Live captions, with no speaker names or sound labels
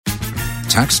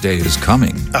Tax day is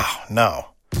coming. Oh, no.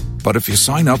 But if you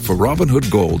sign up for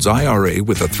Robinhood Gold's IRA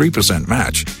with a 3%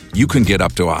 match, you can get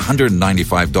up to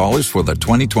 $195 for the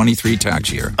 2023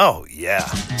 tax year. Oh, yeah.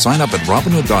 Sign up at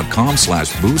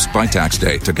Robinhood.com/boost by tax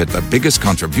day to get the biggest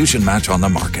contribution match on the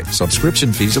market.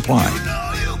 Subscription fees apply.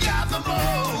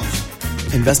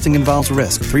 Investing involves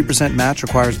risk. 3% match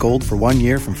requires gold for 1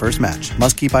 year from first match.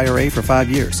 Must keep IRA for 5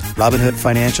 years. Robinhood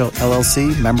Financial,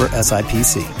 LLC, member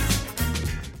SIPC.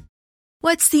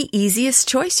 What's the easiest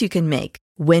choice you can make?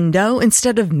 Window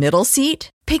instead of middle seat?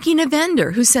 Picking a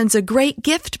vendor who sends a great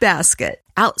gift basket?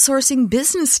 Outsourcing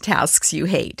business tasks you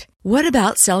hate? What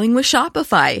about selling with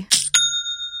Shopify?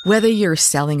 Whether you're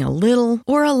selling a little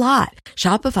or a lot,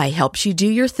 Shopify helps you do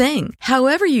your thing,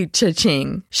 however you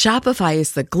cha-ching. Shopify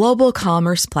is the global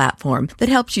commerce platform that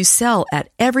helps you sell at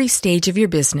every stage of your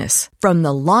business. From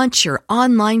the launch your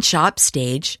online shop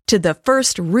stage to the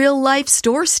first real-life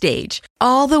store stage,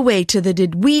 all the way to the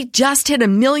did we just hit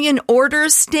 1 million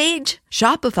orders stage.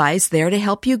 Shopify's there to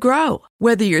help you grow.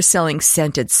 Whether you're selling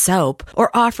scented soap or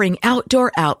offering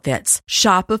outdoor outfits,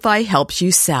 Shopify helps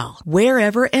you sell.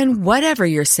 Wherever and whatever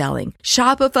you're selling,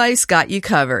 Shopify's got you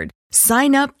covered.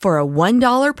 Sign up for a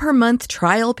 $1 per month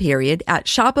trial period at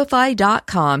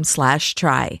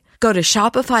shopify.com/try. Go to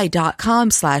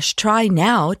shopify.com/try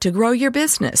now to grow your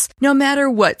business, no matter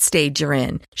what stage you're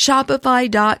in.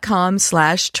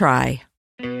 Shopify.com/try.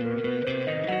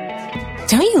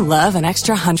 Don't you love an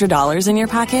extra $100 in your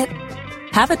pocket?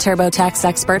 Have a TurboTax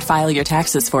expert file your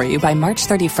taxes for you by March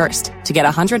 31st to get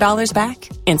 $100 back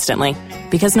instantly.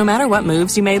 Because no matter what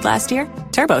moves you made last year,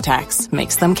 TurboTax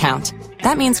makes them count.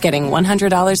 That means getting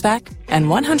 $100 back and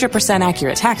 100%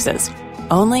 accurate taxes,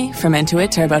 only from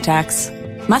Intuit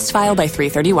TurboTax. Must file by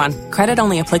 3/31. Credit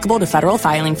only applicable to federal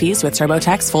filing fees with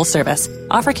TurboTax full service.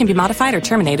 Offer can be modified or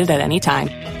terminated at any time.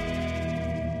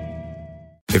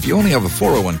 If you only have a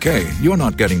 401k, you're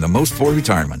not getting the most for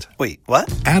retirement. Wait, what?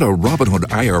 Add a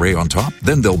Robinhood IRA on top,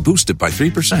 then they'll boost it by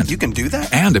 3%. You can do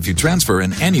that? And if you transfer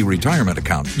in any retirement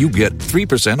account, you get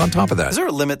 3% on top of that. Is there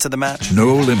a limit to the match?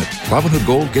 No limit. Robinhood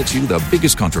Gold gets you the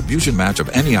biggest contribution match of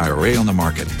any IRA on the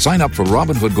market. Sign up for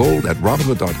Robinhood Gold at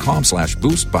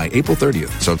Robinhood.com/boost by April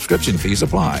 30th. Subscription fees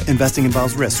apply. Investing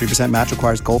involves risk. 3% match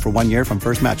requires gold for 1 year from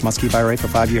first match. Must keep IRA for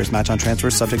 5 years. Match on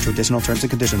transfers subject to additional terms and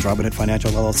conditions. Robinhood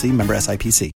Financial, LLC, member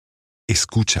SIPC.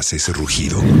 ¿Escuchas ese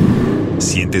rugido?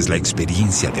 ¿Sientes la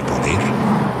experiencia de poder?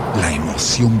 ¿La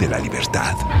emoción de la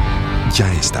libertad?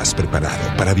 Ya estás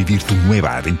preparado para vivir tu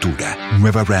nueva aventura.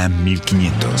 Nueva Ram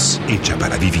 1500, hecha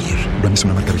para vivir. Ram es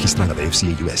una marca registrada de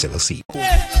FCA US LLC.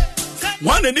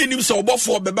 One and then so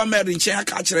before Beba Mary Chia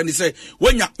catcher and he say,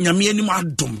 when Yamiani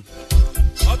Madum.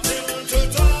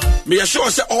 Me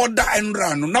assure say all that and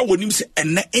run. Now when him say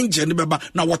and engine Beba,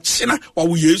 now what China or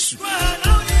we use.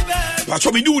 But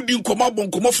we do come out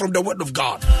from the word of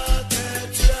God.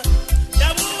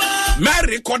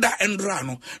 Mary Koda and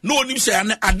Rano. No him say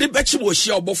and I did bet you was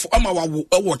share for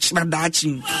watch na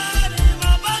dating.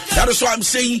 That is why I'm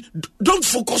saying don't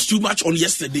focus too much on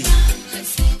yesterday.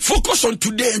 Focus on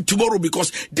today and tomorrow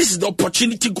because this is the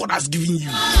opportunity God has given you.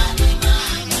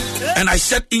 And I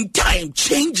said in time,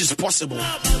 change is possible.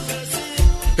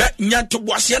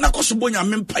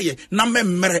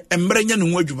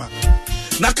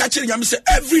 Now catching you say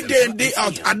every day and day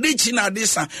out, I did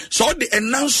this. So the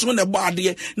announcement about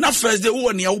the now first day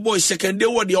one your boy, second day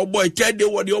what your boy, third day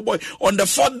what your boy, on the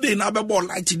fourth day now be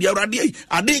light the other day.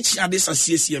 I did this as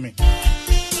CSM.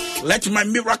 Let my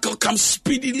miracle come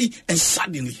speedily and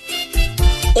suddenly.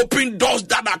 Open doors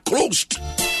that are closed.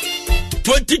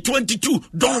 2022,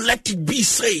 don't let it be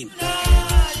same.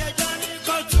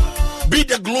 Be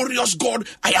the glorious God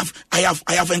I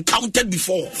have encountered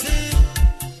before.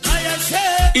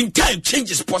 In time,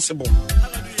 change is possible.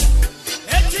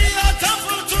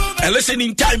 And listen,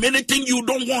 in time, anything you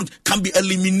don't want can be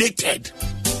eliminated.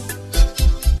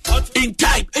 In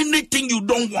time, anything you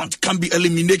don't want can be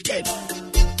eliminated.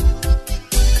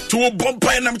 To a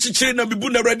bumper and I'm chilling and be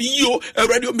radio,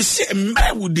 me say a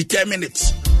man will determine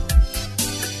it.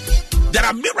 There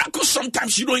are miracles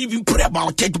sometimes you don't even pray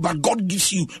about it, but God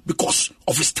gives you because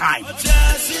of his time.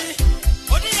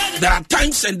 There are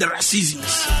times and there are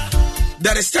seasons.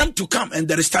 There is time to come and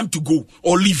there is time to go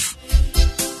or leave.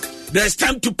 There is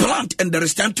time to plant and there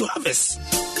is time to harvest.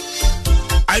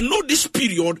 I know this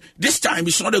period, this time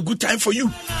is not a good time for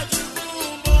you.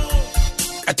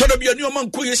 I told you, your man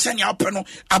could send you up.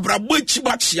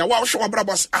 Abrabuchi, ya wa show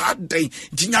Abrabas a day.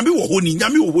 Jinyami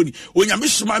wohoni. When you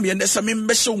miss mommy and there's some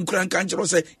message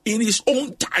say in his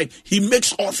own time, he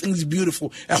makes all things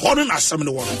beautiful. And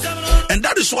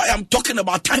that is why I'm talking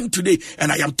about time today.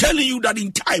 And I am telling you that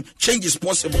in time, change is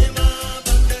possible.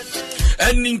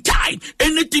 And in time,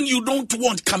 anything you don't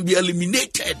want can be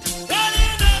eliminated.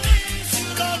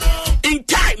 In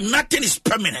time, nothing is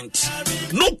permanent.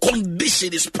 No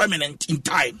condition is permanent in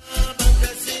time.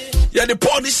 Yeah, the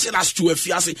poor sent us to a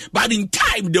fiancé, but in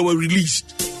time they were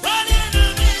released.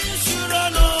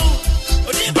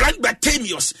 Blind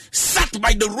Bartimaeus sat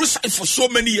by the roadside for so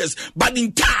many years, but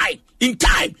in time,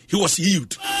 he was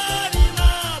healed.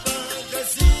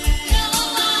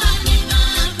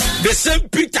 The same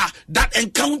Peter that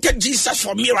encountered Jesus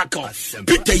for miracles.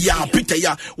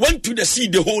 Peter went to the sea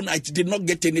the whole night, did not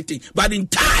get anything. But in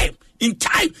time,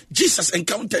 Jesus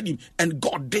encountered him and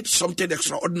God did something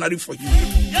extraordinary for him.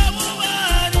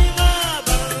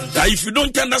 Now, if you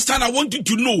don't understand, I want you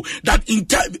to know that in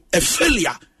time, a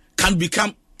failure can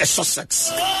become a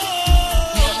success.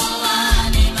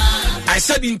 I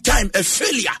said in time, a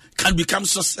failure can become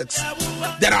success.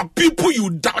 There are people you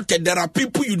doubted. There are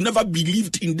people you never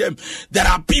believed in them. There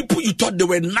are people you thought they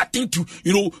were nothing to,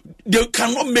 they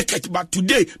cannot make it. But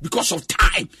today, because of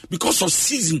time, because of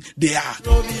season, they are.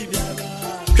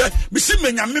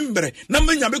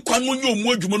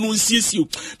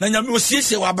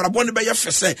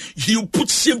 He'll put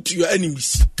shame to your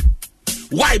enemies.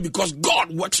 Why? Because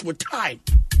God works with time.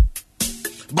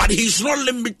 But he's not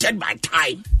limited by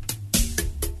time.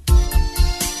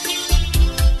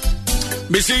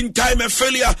 In time, a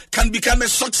failure can become a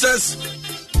success.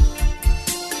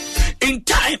 In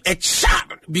time, a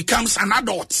child becomes an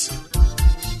adult.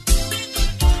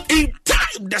 In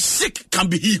time, the sick can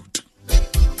be healed.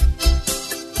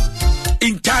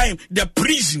 In time, the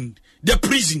prison,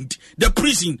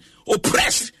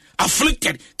 oppressed,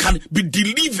 afflicted can be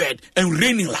delivered and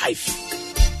reign in life.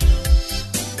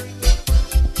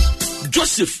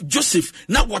 Joseph,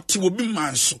 now what will be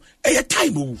man so? A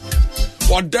time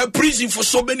or the prison for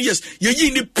so many years.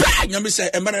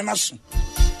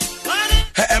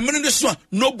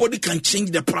 Nobody can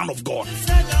change the plan of God.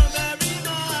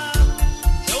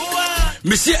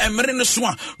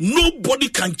 Nobody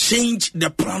can change the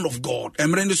plan of God.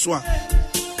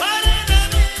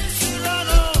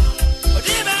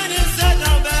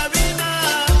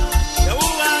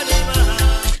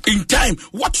 In time,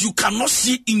 what you cannot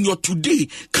see in your today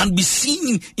can be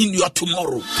seen in your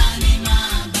tomorrow.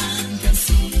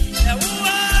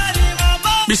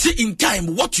 You see, in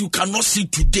time, what you cannot see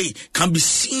today can be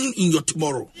seen in your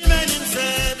tomorrow.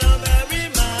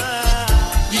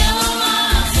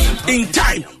 In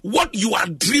time, what you are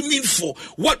dreaming for,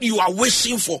 what you are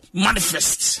wishing for,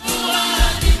 manifests.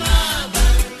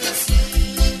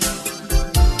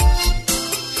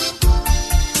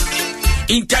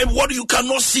 In time, what you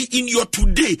cannot see in your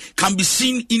today can be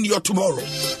seen in your tomorrow.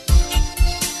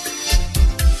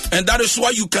 And that is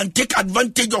why you can take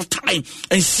advantage of time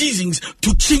and seasons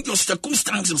to change your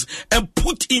circumstances and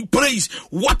put in place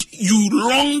what you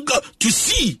long to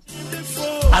see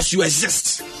as you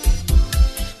exist.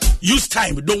 Use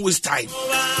time, don't waste time.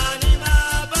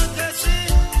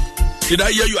 Did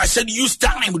I hear you? I said use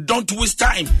time, don't waste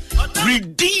time.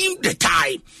 Redeem the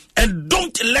time and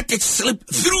don't let it slip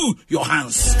through your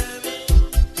hands.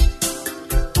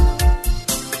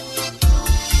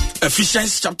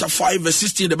 Ephesians chapter 5 verse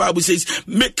 16, the Bible says,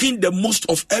 making the most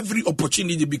of every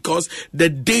opportunity because the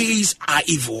days are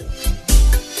evil.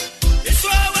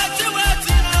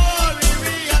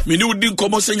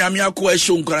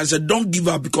 I said, don't give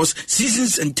up because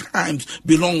seasons and times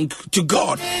belong to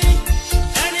God.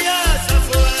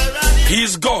 He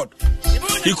is God.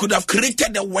 He could have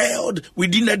created the world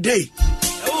within a day.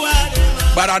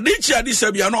 But I didn't share this.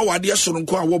 I know what they are so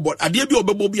but I did be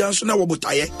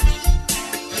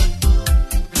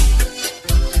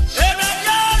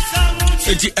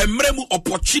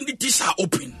opportunities are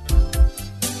open.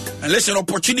 And listen,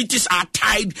 opportunities are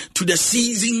tied to the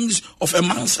seasons of a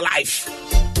man's life.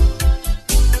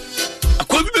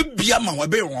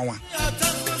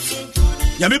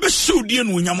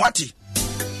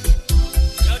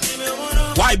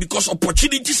 Why? Because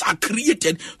opportunities are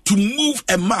created to move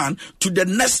a man to the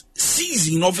next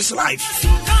season of his life.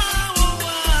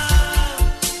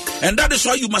 And that is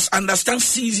why you must understand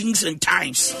seasons and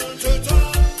times.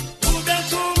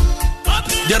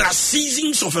 There are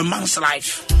seasons of a man's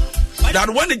life. That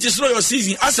when it is not your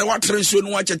season, I say what trends you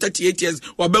watch 38 years,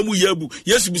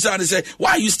 yes, you say,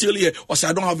 why are you still here? Or say,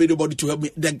 I don't have anybody to help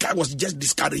me. The guy was just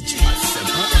discouraged.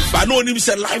 But I know him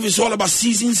said life is all about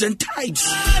seasons and times.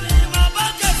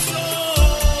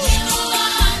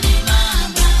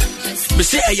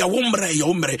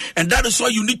 And that is why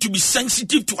you need to be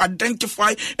sensitive to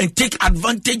identify and take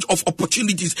advantage of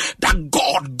opportunities that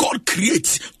God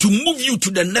creates to move you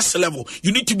to the next level.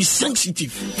 You need to be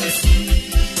sensitive.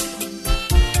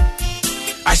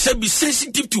 I said be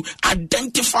sensitive to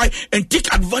identify and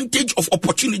take advantage of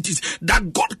opportunities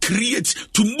that God creates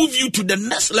to move you to the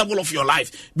next level of your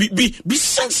life. Be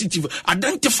sensitive.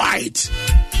 Identify it.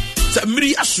 So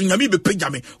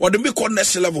or the make on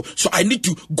next level. So I need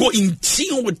to go in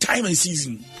tune with time and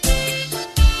season.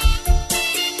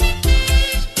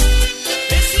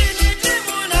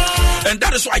 And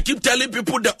that is why I keep telling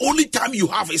people the only time you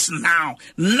have is now.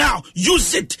 Now,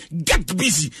 use it, get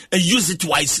busy, and use it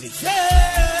wisely.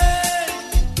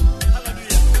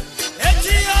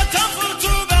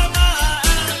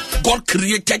 God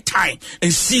created time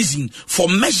and season for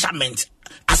measurement,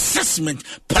 assessment,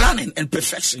 planning, and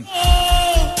perfection. So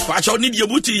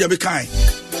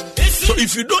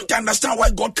if you don't understand why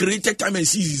God created time and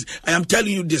seasons, I am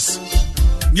telling you this.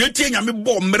 I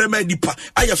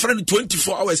have friend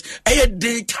 24 hours. I had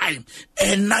daytime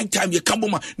and nighttime. You come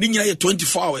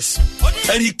 24 hours.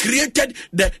 And he created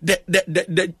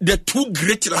the two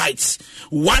great lights.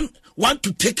 One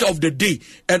to take care of the day,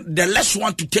 and the last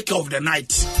one to take care of the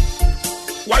night.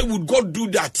 Why would God do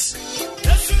that?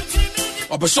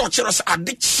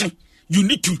 Addiction. You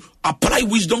need to apply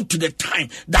wisdom to the time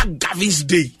that governs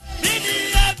day,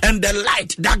 and the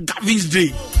light that governs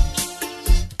day.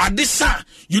 At this time,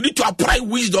 you need to apply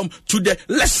wisdom to the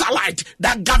lesser light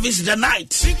that governs the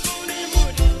night.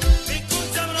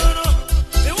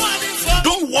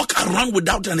 Don't walk around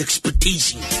without an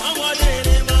expectation.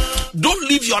 Don't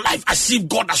live your life as if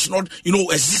God does not,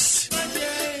 exist.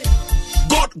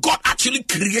 God actually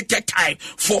created time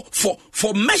for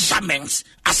measurements,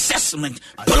 assessment,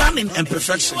 planning, and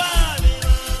perfection.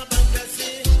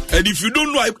 And if you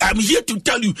don't know, I'm here to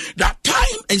tell you that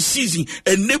time and season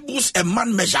enables a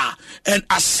man measure and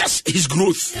assess his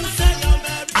growth,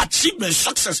 achievement,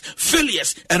 success,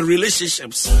 failures, and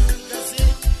relationships.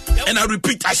 And I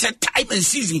repeat, I said time and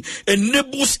season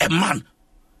enables a man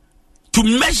to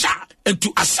measure and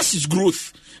to assess his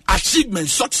growth, achievement,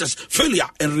 success, failure,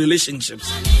 and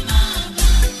relationships.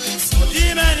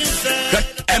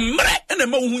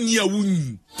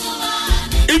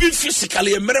 Even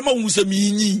physically, a merema who's a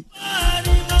mini.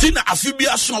 Tina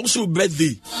Afibia so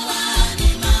birthday.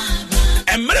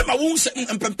 And merema who's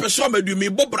a persona do me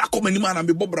Bobra Comaniman and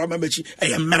Bobra Mamechi. I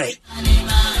am Mary.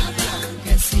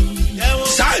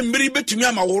 Say Mary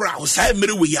Betumia Maura, say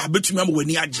Mary, we are Betumia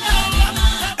Weniaji.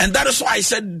 And that is why I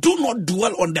said, do not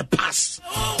dwell on the past.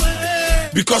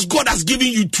 Because God has given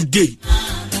you today.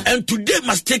 And today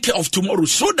must take care of tomorrow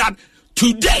so that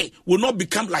today will not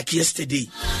become like yesterday.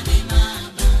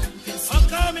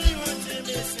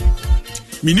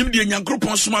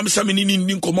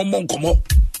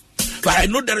 But I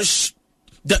know there is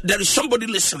somebody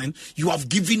listening. You have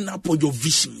given up on your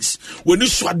visions. When you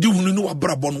saw do no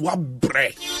brabon wa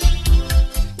bre.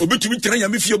 Obi to be train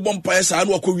am if you bumpire say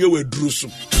anu akọ we druso.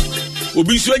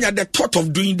 Obi so anya the thought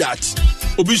of doing that.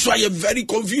 Obi so are very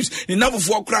confused. The number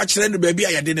for crack kire no baby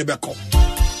aye de ne beko.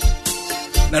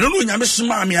 Na no no nyame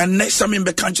soma me an next time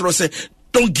be kan kire say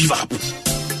don't give up.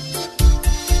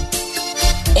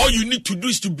 All you need to do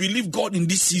is to believe God in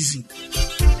this season.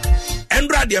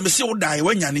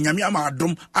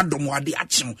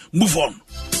 Move on.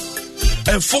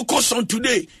 And focus on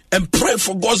today and pray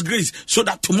for God's grace so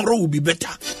that tomorrow will be better.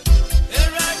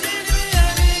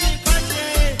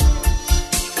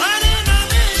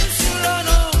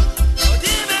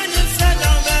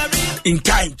 In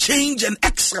time, change and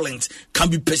excellence can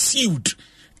be pursued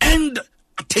and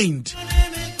attained.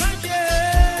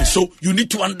 So you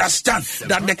need to understand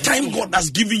that the time God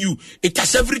has given you, it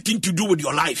has everything to do with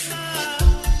your life.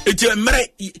 We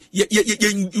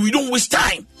don't waste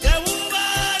time.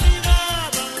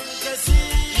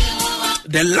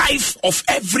 The life of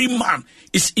every man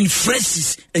is in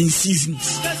phases and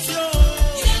seasons.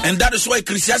 And that is why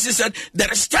Ecclesiastes said,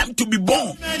 there is time to be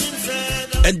born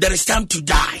and there is time to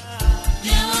die.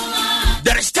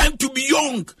 There is time to be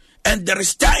young and there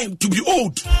is time to be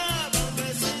old.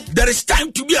 There is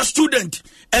time to be a student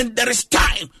and there is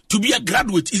time to be a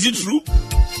graduate. Is it true?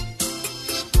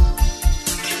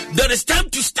 There is time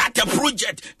to start a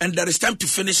project and there is time to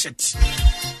finish it.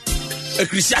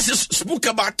 Ecclesiastes spoke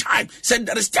about time, said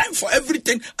there is time for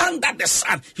everything under the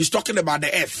sun. He's talking about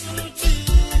the earth.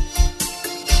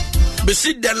 But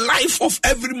see, the life of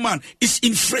every man is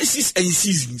in phases and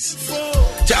seasons.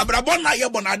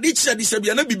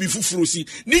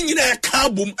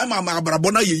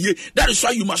 That is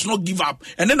why you must not give up.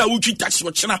 And then I will treat taxi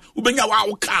or China, Ubenya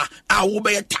Wow car, I will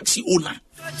be a taxi owner.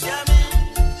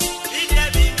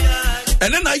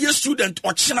 And then I a student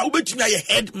or China, Ubenya a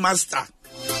headmaster.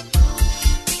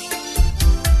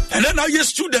 And then now you're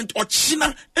student or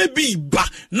china ebi ba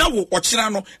now or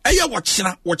china no eya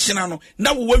or china no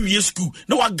now when we school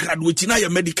now I graduate now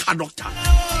you're medical doctor.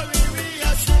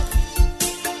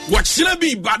 What china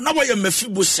be ba now you're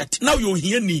mefibo set now you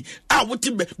hear ni what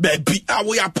baby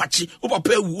we apache over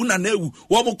pay una newu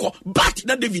waboko but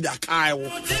na David akai.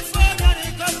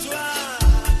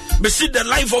 But see, the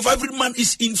life of every man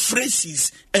is in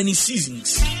phases and in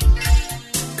seasons.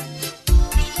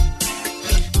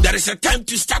 There is a time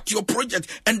to start your project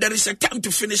and there is a time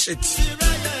to finish it.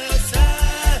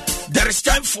 There is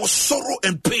time for sorrow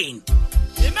and pain.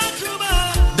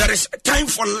 There is time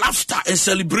for laughter and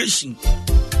celebration.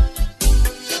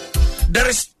 There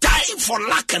is time for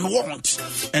lack and want.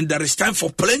 And there is time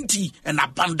for plenty and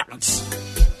abundance.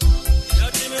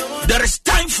 There is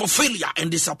time for failure and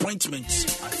disappointment.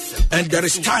 And there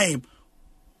is time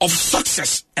of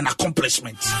success and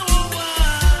accomplishment.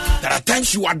 There are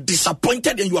times you are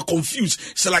disappointed and you are confused.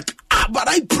 It's like, but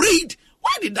I prayed.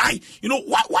 Why did I? You know,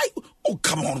 why? Oh,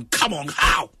 come on,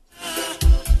 how?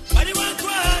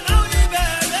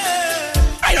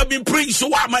 I have been praying, so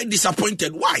why am I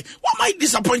disappointed? Why am I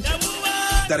disappointed?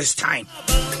 There is time.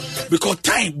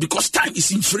 Because time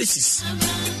is in phrases.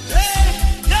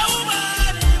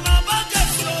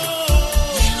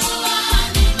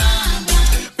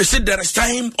 You see, there is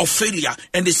time of failure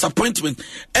and disappointment,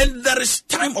 and there is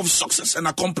time of success and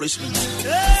accomplishment.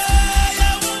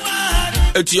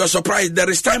 And to your surprise, there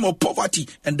is time of poverty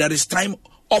and there is time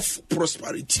of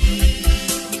prosperity.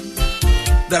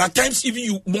 There are times even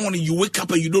you morning you wake up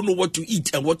and you don't know what to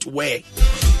eat and what to wear.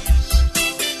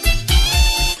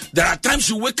 There are times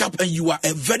you wake up and you are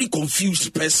a very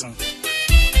confused person.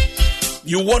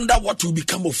 You wonder what will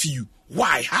become of you.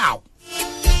 Why? How?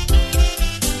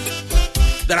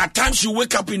 There are times you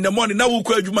wake up in the morning. Now we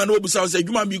call you man. There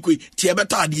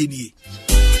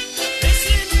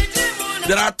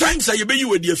are times that you be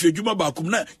with your Juma Bakum.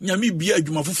 Na nyami biya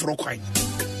Juma fufuro kwai.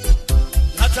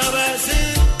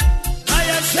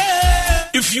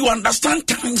 If you understand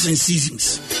times and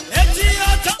seasons,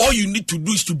 all you need to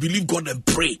do is to believe God and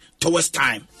pray towards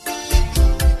time.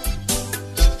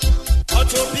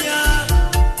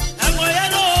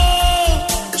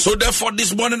 So therefore,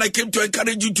 this morning I came to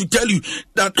encourage you to tell you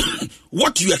that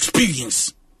what you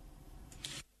experience,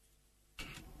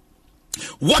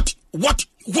 what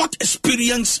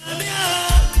experience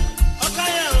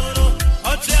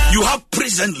you have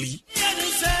presently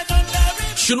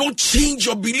should not change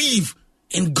your belief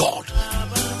in God.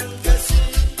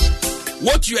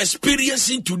 What you're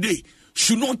experiencing today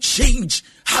should not change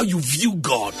how you view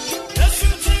God.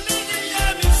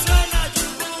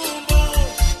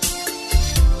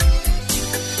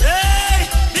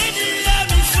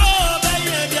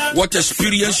 What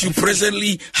experience you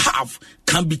presently have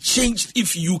can be changed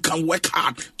if you can work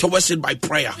hard towards it by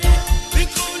prayer.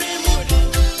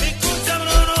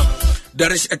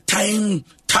 There is a time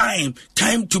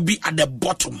to be at the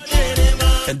bottom,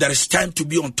 and there is time to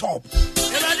be on top.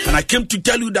 And I came to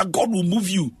tell you that God will move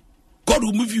you. God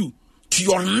will move you to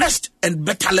your next and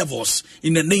better levels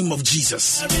in the name of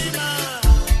Jesus.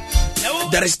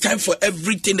 There is time for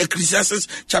everything. Ecclesiastes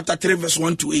chapter 3 verse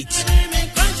 1 to 8.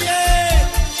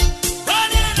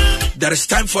 There is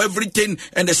time for everything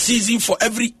and a season for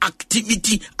every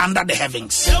activity under the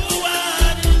heavens.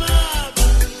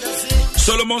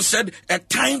 Solomon said, a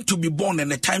time to be born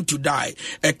and a time to die,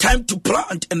 a time to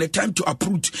plant and a time to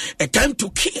uproot, a time to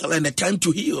kill and a time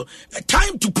to heal, a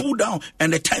time to pull down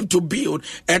and a time to build,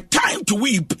 a time to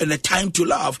weep and a time to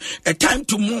laugh, a time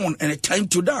to mourn and a time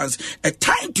to dance, a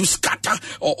time to scatter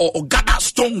or gather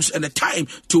stones and a time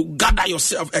to gather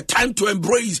yourself, a time to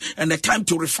embrace and a time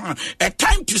to refine, a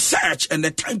time to search and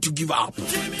a time to give up,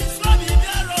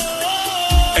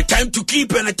 a time to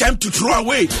keep and a time to throw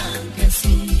away,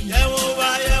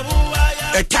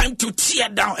 a time to tear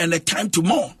down and a time to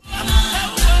mourn,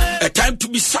 a time to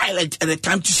be silent and a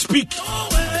time to speak,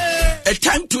 a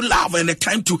time to love and a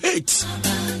time to hate,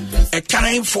 a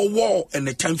time for war and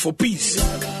a time for peace.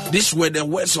 These were the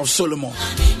words of Solomon.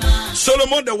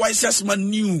 Solomon, the wisest man,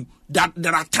 knew that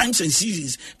there are times and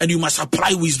seasons and you must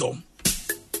apply wisdom.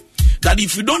 That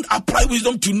if you don't apply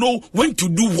wisdom to know when to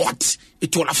do what,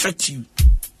 it will affect you.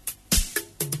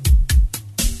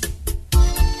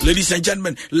 Ladies and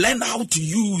gentlemen, learn how to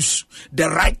use the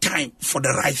right time for the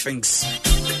right things.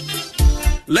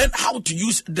 Learn how to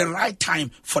use the right time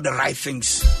for the right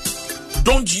things.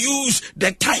 Don't use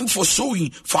the time for sowing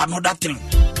for another thing.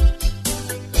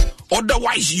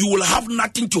 Otherwise, you will have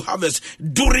nothing to harvest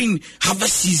during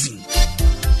harvest season.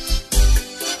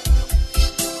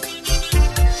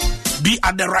 Be Be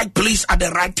at the right place at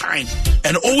the right time.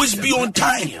 And always be on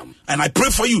time. And I pray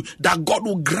for you that God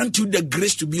will grant you the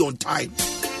grace to be on time.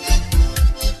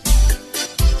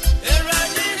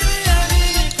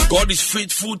 God is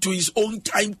faithful to his own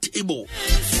timetable.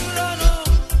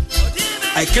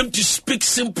 I came to speak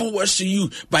simple words to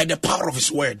you by the power of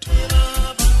his word.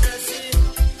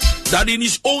 That in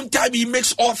his own time he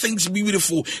makes all things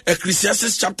beautiful.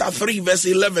 Ecclesiastes chapter 3 verse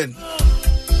 11.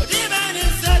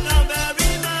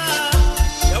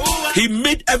 He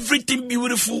made everything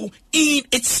beautiful in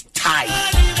its time.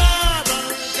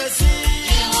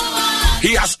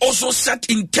 He has also set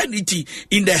eternity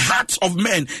in the hearts of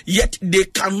men, yet they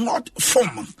cannot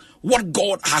form what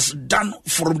God has done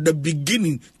from the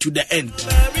beginning to the end.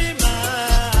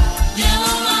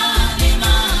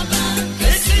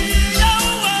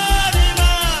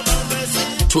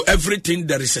 To everything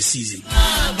there is a season.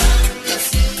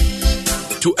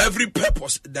 To every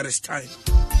purpose there is time.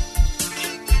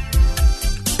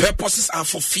 Purposes are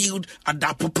fulfilled at the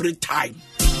appropriate time.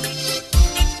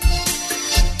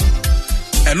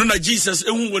 And when Jesus,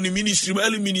 when in ministry,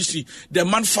 early ministry, the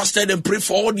man fasted and prayed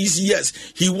for all these years.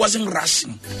 He wasn't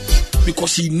rushing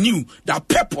because he knew that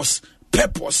purpose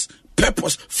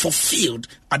fulfilled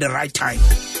at the right time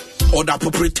or the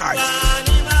appropriate time.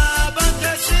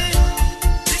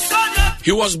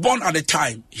 He was born at the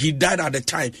time. He died at the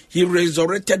time. He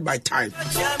resurrected by time.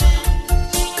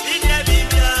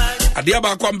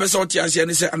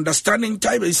 Understanding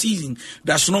time and season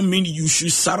does not mean you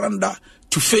should surrender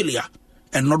to failure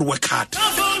and not work hard.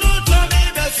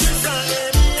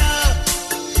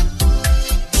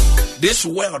 This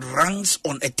world runs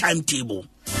on a timetable.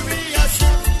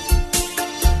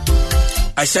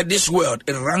 I said this world,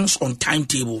 it runs on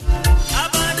timetable.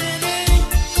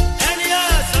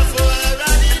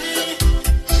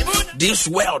 This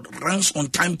world runs on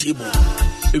timetable.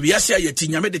 We are saying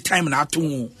the time na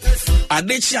to.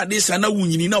 And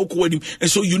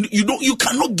so you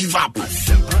cannot give up.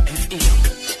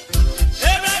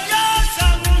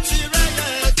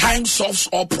 Time solves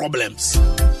all problems.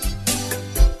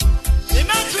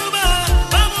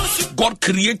 God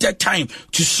created time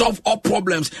to solve all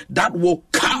problems that will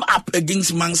come up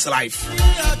against man's life.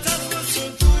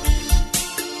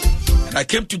 And I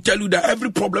came to tell you that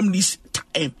every problem needs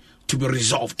time to be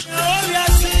resolved.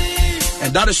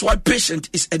 And that is why patience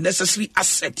is a necessary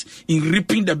asset in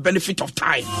reaping the benefit of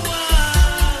time.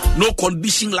 No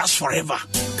condition lasts forever.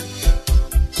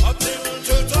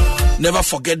 Never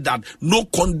forget that. No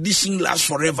condition lasts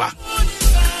forever.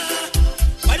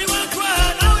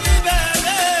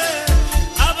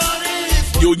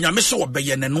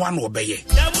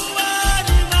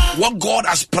 What God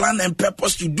has planned and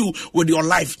purposed to do with your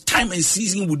life, time and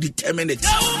season will determine it.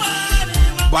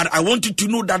 But I want you to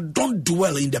know that don't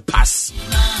dwell in the past,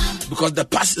 because the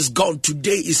past is gone.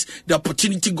 Today is the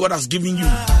opportunity God has given you.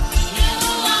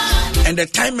 And the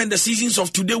time and the seasons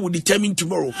of today will determine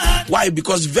tomorrow. Why?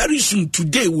 Because very soon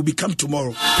today will become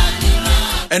tomorrow.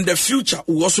 And the future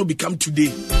will also become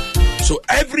today. So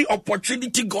every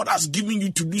opportunity God has given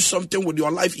you to do something with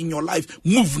your life, in your life,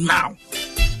 move now.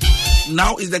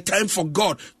 Now is the time for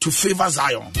God to favor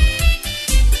Zion.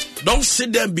 Don't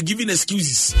sit there and be giving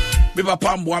excuses. The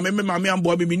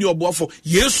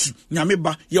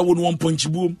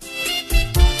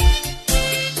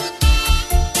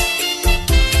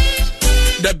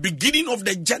beginning of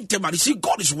the gentleman. You see,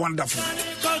 God is wonderful.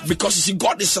 Because you see,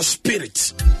 God is a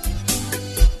spirit.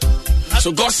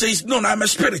 So God says, no, I'm a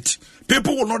spirit.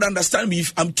 People will not understand me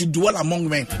if I'm to dwell among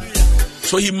men.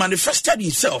 So he manifested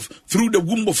himself through the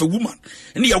womb of a woman.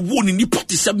 And he won in the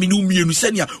party 7 minutes.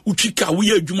 Uchika,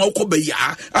 we are Juma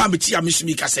Kobeya. I'm a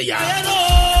Tiamismika say,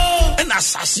 and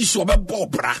assassin so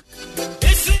Bobra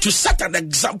to set an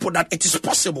example that it is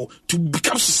possible to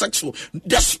become successful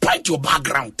despite your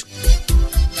background.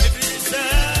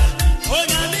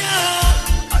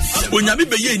 When you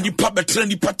be in the pub,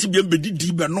 trendy party, be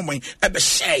the no man, ever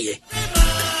share.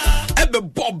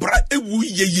 Bobra ewu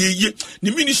ye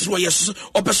ni ministry yes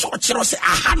obeso kire se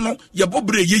aha no ye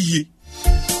bobra ye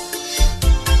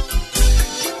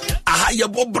aha ye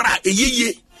bobra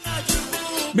ye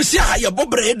me se aha ye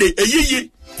bobra de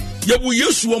ye ye bu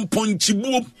yesu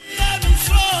onponchibu.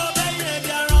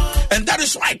 And that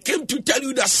is why I came to tell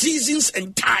you that seasons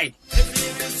and time,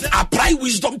 apply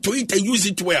wisdom to it and use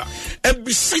it well, and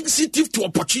be sensitive to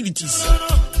opportunities.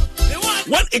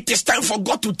 When it is time for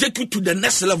God to take you to the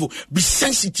next level, be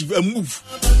sensitive and move.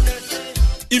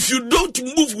 If you don't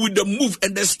move with the move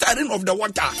and the stirring of the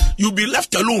water, you'll be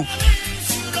left alone.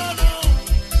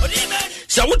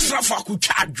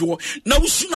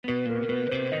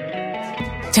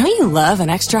 Don't you love an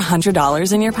extra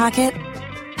 $100 in your pocket?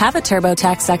 Have a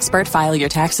TurboTax expert file your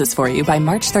taxes for you by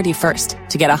March 31st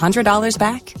to get $100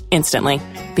 back instantly.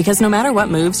 Because no matter what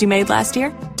moves you made last year,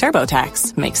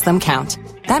 TurboTax makes them count.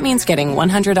 That means getting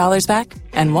 $100 back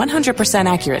and 100%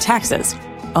 accurate taxes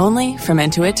only from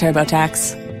Intuit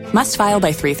TurboTax. Must file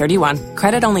by 3/31.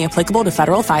 Credit only applicable to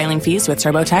federal filing fees with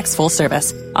TurboTax full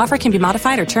service. Offer can be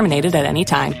modified or terminated at any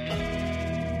time.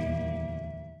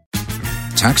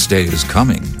 Tax day is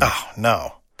coming. Oh,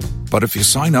 no. But if you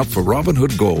sign up for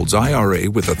Robinhood Gold's IRA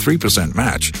with a 3%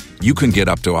 match, you can get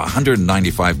up to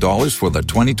 $195 for the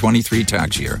 2023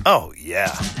 tax year. Oh,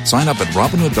 yeah. Sign up at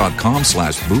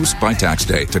Robinhood.com/boost by tax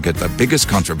day to get the biggest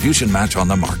contribution match on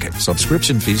the market.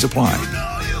 Subscription fees apply.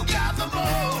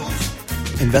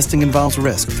 Investing involves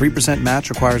risk. 3% match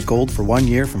requires gold for 1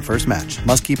 year from first match.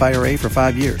 Must keep IRA for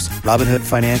 5 years. Robinhood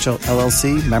Financial,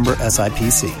 LLC, member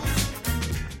SIPC.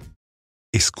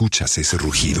 ¿Escuchas ese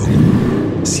rugido?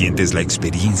 ¿Sientes la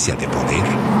experiencia de poder?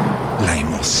 ¿La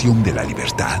emoción de la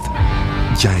libertad?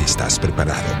 Ya estás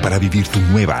preparado para vivir tu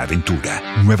nueva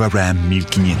aventura. Nueva Ram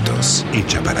 1500,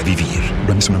 hecha para vivir.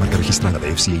 Ram es una marca registrada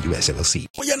de FCA US LLC.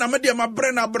 Oye, na media ma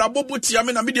brena brabo butia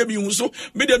me na media mi unso,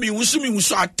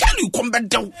 I tell you come back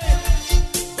down.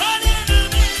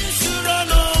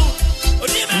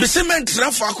 The cement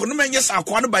transfer kono menyes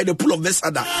akwa by the pool of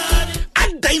Bethesda.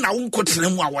 Na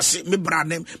unkotremu awase me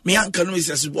brane me anka no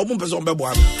says omo person be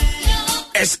boa.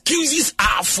 Excuses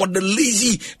are for the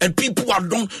lazy and people who are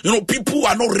done, people who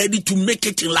are not ready to make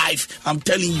it in life. I'm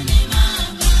telling you.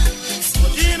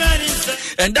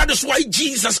 And that is why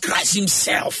Jesus Christ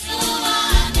himself,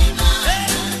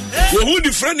 who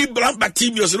the friendly brand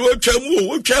Bartimaeus,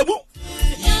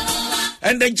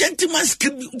 and the gentleman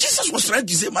screamed, Jesus was trying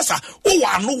to say, Master,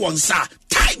 I know one sir,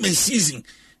 time and season.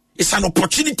 It's an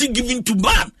opportunity given to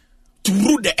man to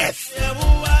rule the earth.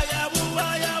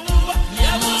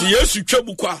 Yes, you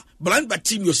chabukwa blind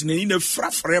Bartimaeus in a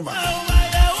forever.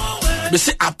 They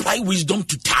say apply wisdom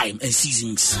to time and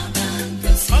seasons,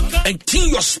 and tune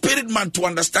your spirit man to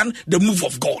understand the move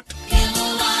of God.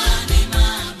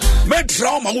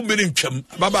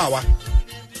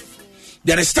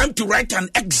 There is time to write an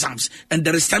exams, and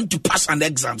there is time to pass an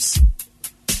exams.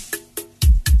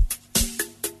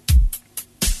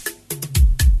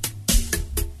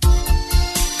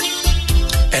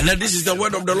 And now this is the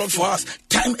word of the Lord for us.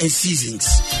 Time and seasons.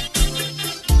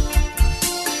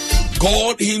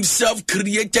 God himself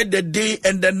created the day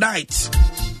and the night.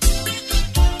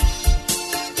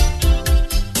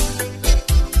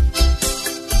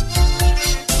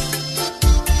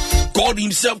 God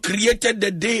himself created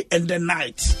the day and the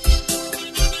night.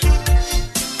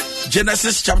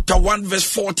 Genesis chapter 1 verse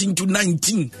 14 to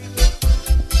 19.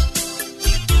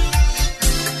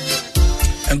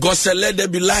 And God said, let there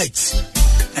be light.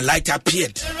 And light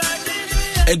appeared.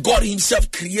 And God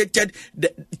himself created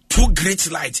the two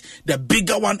great lights, the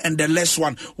bigger one and the less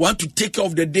one to take care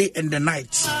of the day and the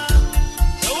night.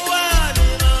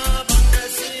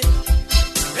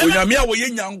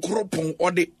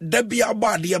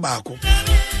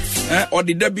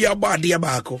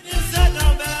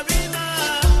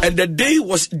 And the day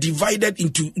was divided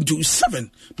into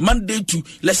 7, Monday to,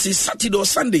 let's say, Saturday or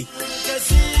Sunday.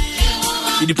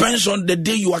 It depends on the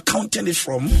day you are counting it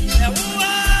from.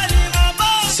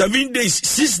 7 days,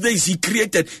 6 days he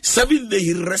created, 7 days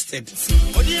he rested.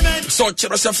 So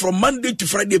from Monday to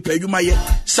Friday,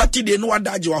 Saturday no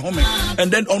adaji wa home, and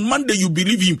then on Monday you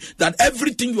believe him that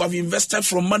everything you have invested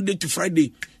from Monday to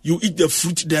Friday, you eat the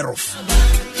fruit thereof.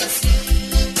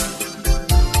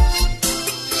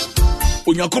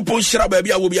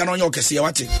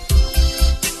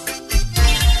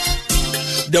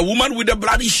 The woman with the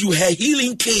blood issue, her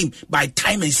healing came by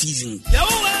time and season.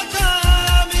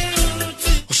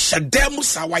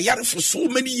 For so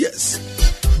many years,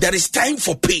 there is time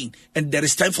for pain and there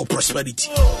is time for prosperity.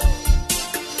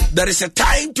 There is a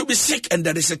time to be sick and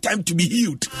there is a time to be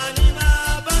healed.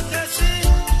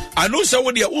 I know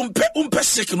somebody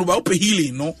sick and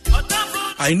healing, no?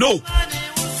 I know.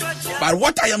 But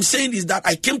what I am saying is that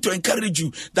I came to encourage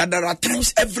you that there are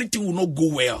times everything will not go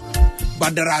well.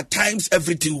 But there are times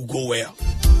everything will go well.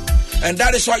 And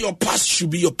that is why your past should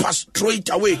be your past. Throw it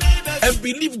away. And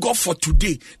believe God for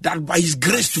today that by his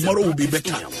grace tomorrow will be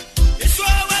better.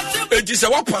 It is a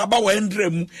wapa about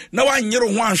Endrem. Now I near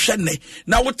one shene.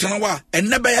 Now what and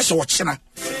never yes or china.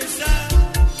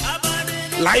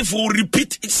 Life will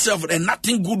repeat itself and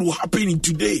nothing good will happen in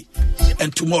today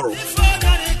and tomorrow.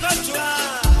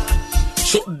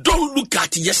 So don't look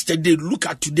at yesterday, look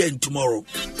at today and tomorrow.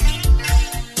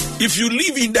 If you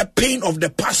live in the pain of the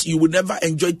past, you will never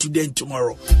enjoy today and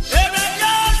tomorrow.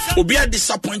 Obia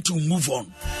disappointed, move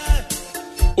on.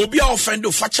 Obia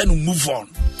offended, fashion, move on.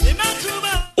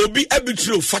 Obi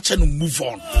ebitro fache no move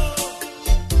on.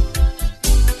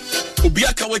 Obi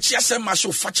akawachi asem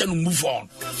masho fache no move on.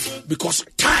 Because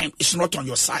time is not on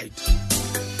your side.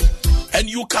 And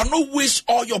you cannot waste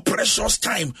all your precious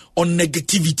time on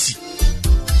negativity.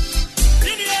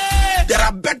 There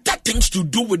are better things to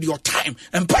do with your time.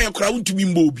 Empire crown to be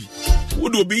mobi.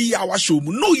 Would be our show.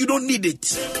 No, you don't need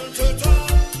it.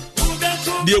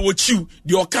 They will chew,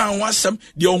 the Okan wasam,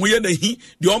 the Onwe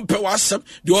the Ompe wasam,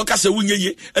 the Okase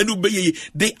Winye, and Ubeye.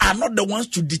 They are not the ones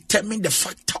to determine the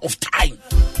factor of time.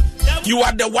 You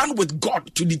are the one with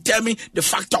God to determine the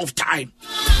factor of time.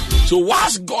 So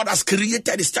whilst God has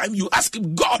created this time, you ask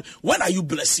him, God, when are you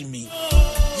blessing me?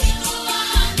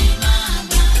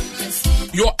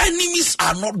 Your enemies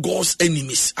are not God's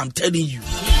enemies, I'm telling you.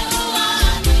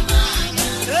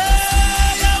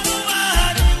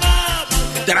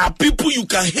 There are people you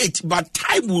can hate, but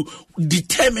time will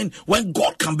determine when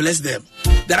God can bless them.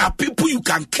 There are people you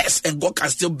can curse and God can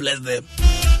still bless them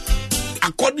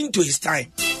according to his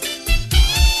time.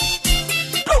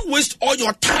 Don't waste all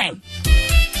your time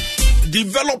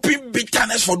developing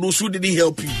bitterness for those who didn't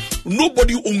help you.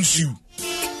 Nobody owns you,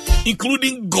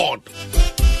 including God.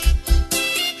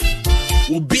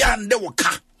 Ubi ande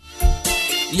waka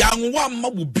yang wama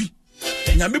ubi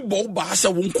nyame bo ba hasa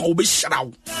wonkwa obe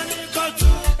shraw.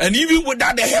 And even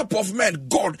without the help of men,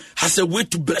 God has a way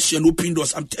to bless you and open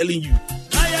doors. I'm telling you.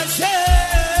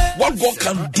 What God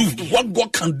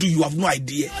can do, you have no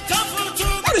idea.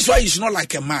 That is why he's not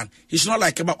like a man. He's not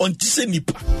like a man.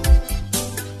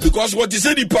 Because what is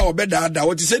any power better,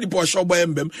 what is any power show by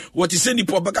them, what is any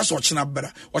power because watching a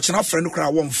better, watching a friend cry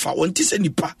one for what is any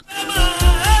power.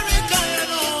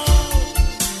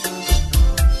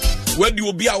 When you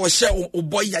will be our share or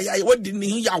boy, what didn't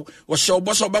he yaw or show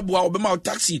boss or babu or bema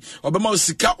taxi or bema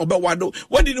sika or bewado?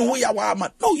 What didn't who yaw?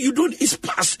 No, you don't. It's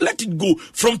past. Let it go.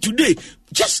 From today,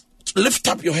 just lift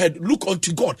up your head, look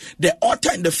unto God, the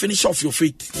author and the finisher of your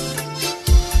faith.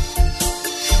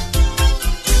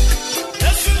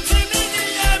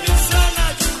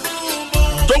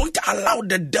 Don't allow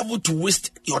the devil to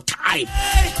waste your time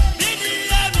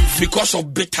because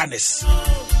of bitterness.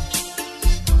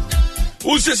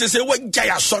 Who says what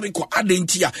Jaya sorry ko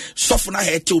adentia sofuna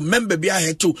heto member be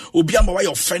heto obi ama why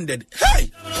offended? Hey,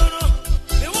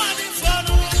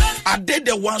 are they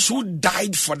the ones who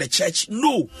died for the church?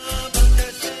 No.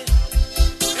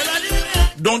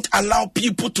 Don't allow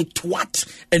people to twat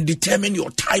and determine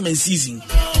your time and season.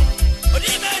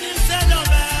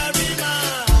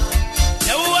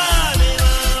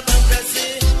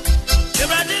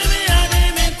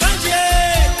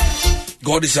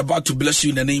 God is about to bless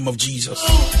you in the name of Jesus.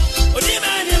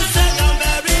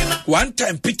 One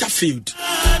time Peter failed.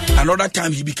 Another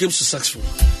time he became successful.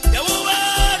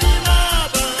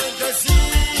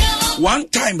 One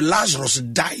time Lazarus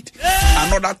died.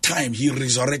 Another time he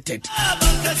resurrected.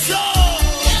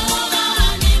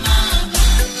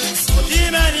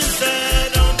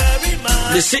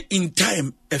 They say in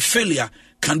time a failure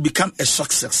can become a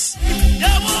success.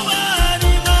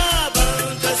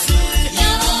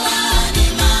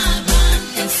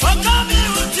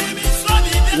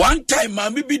 One time,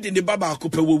 Mammy be the Baba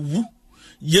Kupe.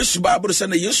 Yes, Bible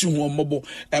said, yes, you want mobile.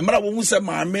 And Mara won't say,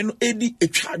 my men, Eddie, a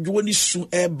charge when is soon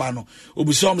air banner.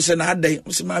 Obisom said, I day,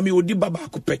 Mammy would be Baba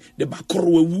Kupe, the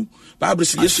Bakoro. Bible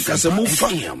says, yes, you can say, move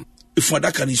from if for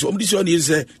that can is only this one is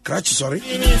a crutch, sorry.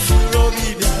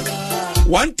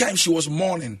 One time she was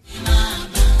mourning.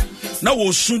 Now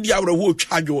was soon the hour of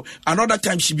charge. Another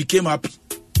time she became happy.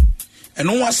 And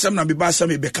no one some be by some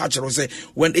be catcher say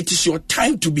when it is your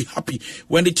time to be happy,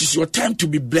 when it is your time to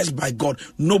be blessed by God,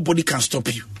 nobody can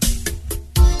stop you.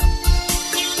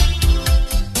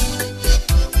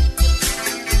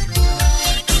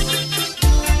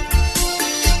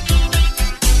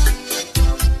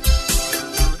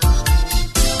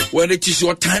 When it is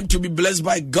your time to be blessed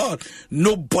by God,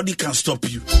 nobody can stop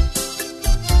you.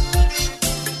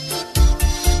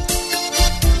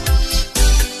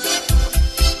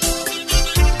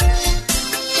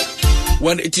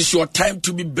 When it is your time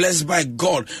to be blessed by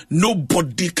God,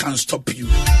 nobody can stop you.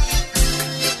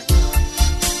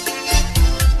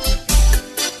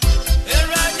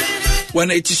 When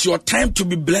it is your time to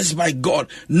be blessed by God,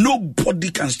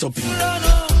 nobody can stop you.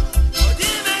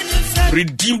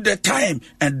 Redeem the time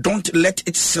and don't let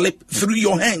it slip through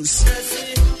your hands.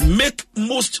 Make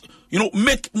most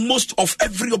of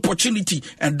every opportunity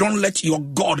and don't let your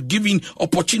God-given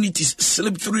opportunities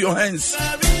slip through your hands.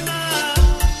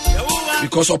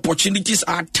 Because opportunities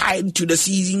are tied to the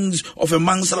seasons of a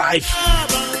man's life.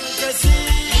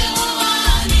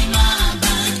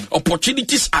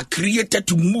 Opportunities are created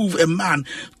to move a man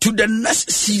to the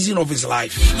next season of his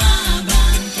life.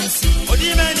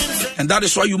 And that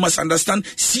is why you must understand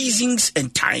seasons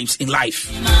and times in life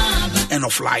and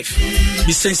of life.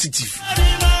 Be sensitive.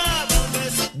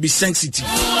 Be sensitive.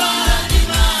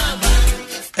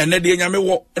 And then the nyame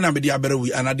wo na me di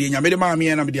abrewi and the nyame de ma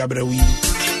me na me di abrewi.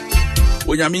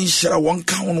 When nyame share one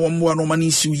count one more no mani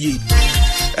su ye.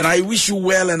 And I wish you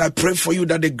well, and I pray for you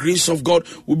that the grace of God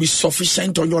will be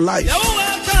sufficient on your life.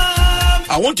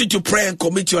 I want you to pray and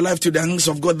commit your life to the hands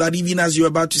of God, that even as you're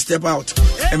about to step out,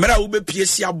 may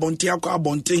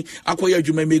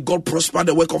God prosper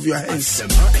the work of your hands.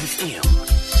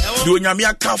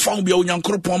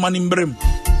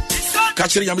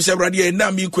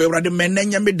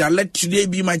 Let today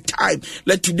be my time.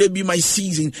 Let today be my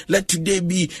season. Let today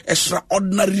be an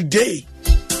extraordinary day.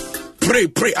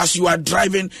 Pray as you are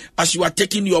driving, as you are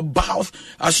taking your bath,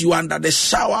 as you are under the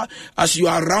shower, as you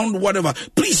are around whatever.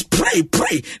 Please pray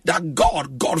that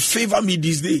God favor me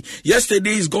this day.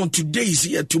 Yesterday is gone, today is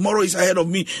here, tomorrow is ahead of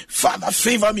me. Father,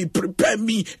 favor me, prepare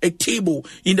me a table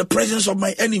in the presence of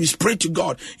my enemies. Pray to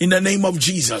God in the name of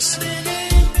Jesus.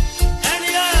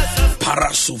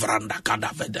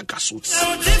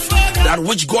 That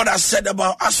which God has said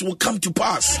about us will come to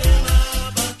pass.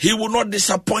 He will not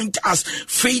disappoint us.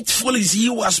 Faithful is he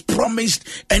who has promised,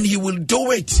 and he will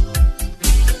do it.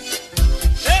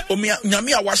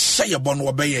 Nyame wa say bon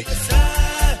obeye.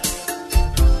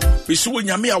 Bisu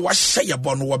nyame wa say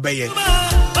bon obeye.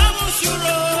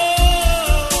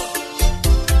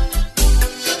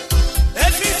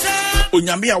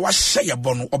 Nyame wa say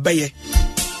bon obeye.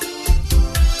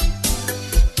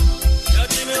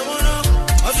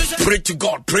 Pray to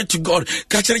God.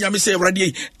 Catch me say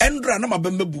ready. Endra na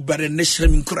mabembe bubare ne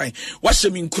shremin cry. What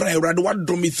shremin cry? Ready? What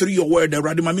do me through your word?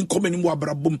 Ready? Mami come ni mu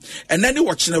abrabum. And then you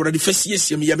watch na ready. First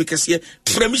yes me ya because ye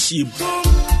tremishim.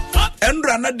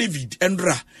 Endra na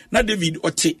David.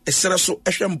 Ote esera so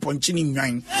ehwe mponchi ni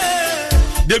nwan.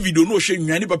 David no hwe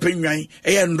nwan ni papa nwan.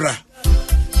 Endra.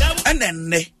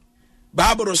 Enenne.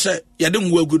 Bible say ya de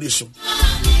nwu agu ni so.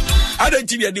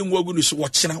 Adanti ya de nwu agu ni so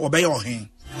watch na obey ohen.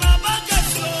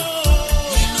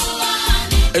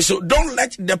 And so don't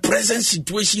let the present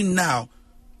situation now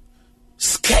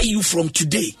scare you from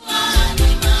today.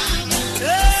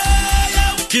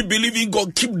 Keep believing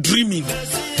God, keep dreaming.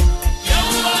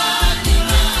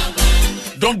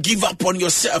 Don't give up on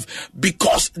yourself,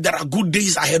 because there are good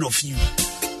days ahead of you.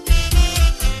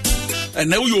 And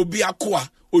now you'll be a kwa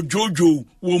or Jojo,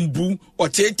 Wumbu, or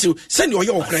Tetu. Send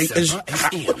your crying.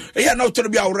 And now to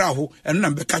be our Rahu, and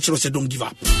number catcher said, don't give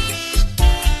up.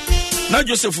 Not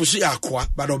Joseph will see Aqua,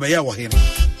 but obey him.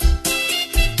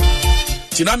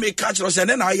 Tina may catch us, and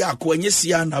then I aqua, and yes,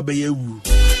 Yan obey you.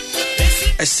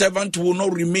 A servant will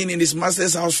not remain in his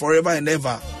master's house forever and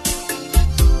ever.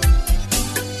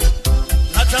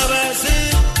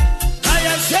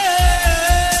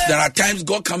 There are times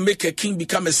God can make a king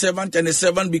become a servant, and a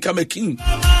servant become a king.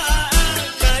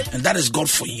 And that is God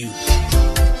for you.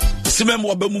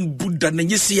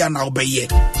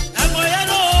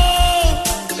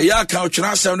 Ya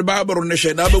couchna sound the Bible on the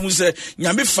shed. Abamu say,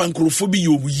 Yami fankrofo bi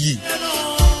yo yi.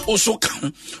 Also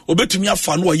kan, obetumi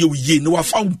afa no aye yi, no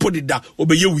afa mpodi da,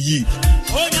 obeye yi.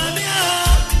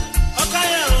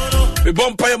 Me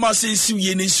bompa ma say siu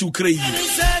ye ne siu kra yi.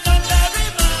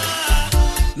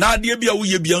 Na de bia wo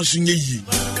ye bia nso nye yi.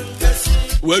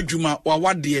 Wa adwuma, wa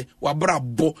wade, wa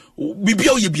brabo,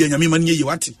 bibia wo ye bia nyame man nye yi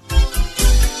wate.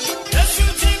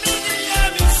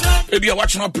 If you are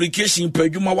watching application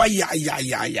page, you ma ya.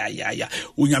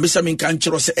 Unyame se men kan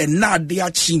chiro se ena de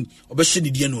achin obehye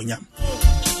didi na onyam.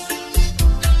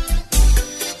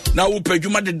 Now we page you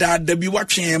ma de da be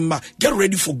watching ma. Get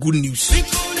ready for good news.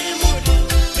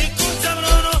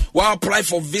 Wa apply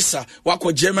for visa, wa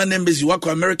ko German embassy, wa ko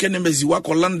American embassy, wa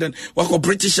ko London, wa ko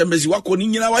British embassy, wa ko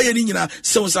ninyina wa ye ninyina.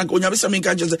 Se onsan ko unyame se men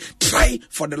kan chiro se try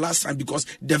for the last time, because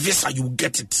the visa you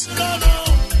get it.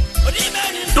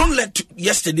 Don't let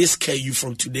yesterday scare you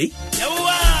from today.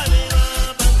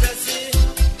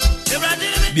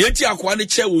 Bieti akwane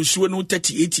che wo suo no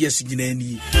 38 years gina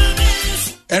ni.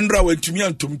 Endra wantumi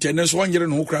antom tene so wanyere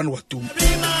no kra no watom.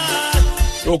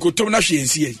 Okotom na hwe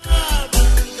ensi yi.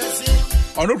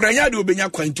 Ono kra nya de obenya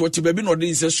kwanto te ba bi no de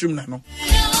insestream na no.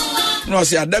 No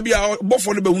say adabia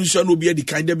bofo no be hunso na obi adi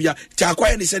kan dabia ti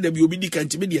akwaye ne se dabia obi di kan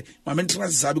ti be de ma men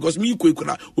trans because me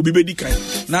kwekura obi be di kan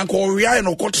na nko owia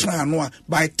no kotra no a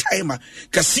by time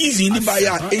ka season ni ba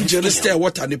ya angel stay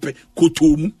water ne pe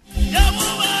kotomu.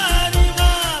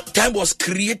 Time was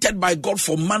created by God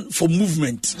for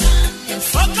movement,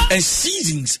 and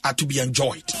seasons are to be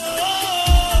enjoyed,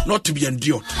 not to be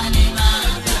endured.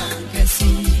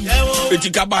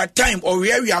 Etika by time or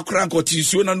where we are crank or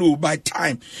tisuna no by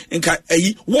time. Nka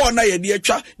eyi wo na ye de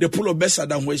atwa the pull of better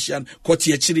than Weshan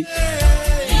kwoti achiri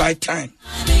by time.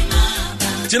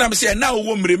 Tina me say now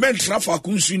wo mrement trafa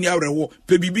kunsu ni arewo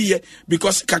pe bibiye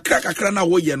because kakra na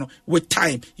wo ye no with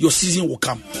time your season will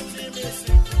come.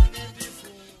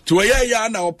 To a ya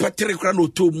na opatere kra no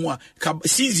to mu a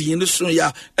season in so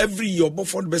ya every year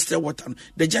before the best water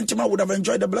the gentleman would have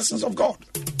enjoyed the blessings of God.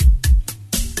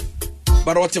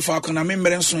 But what if I can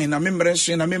remembrance and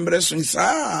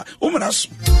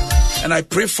I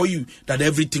pray for you that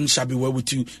everything shall be well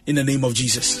with you in the name of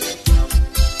Jesus.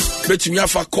 Bet me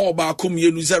have a call back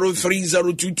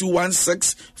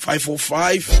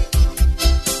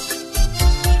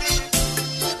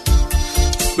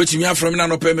 03022165455. Bet me have from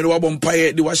Nano Pemelo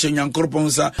Bompire, the Washing Young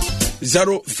Corponza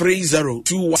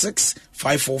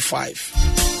 03022165455.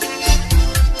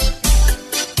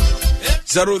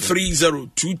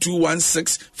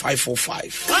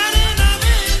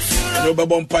 03022165455. No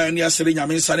babon pioneer selling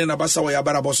Yamin Sani Nabasa wa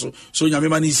Yabaraboso, so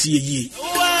Yamimani see ye.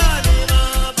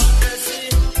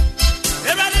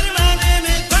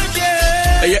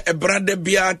 A brand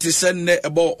beer to send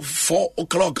about 4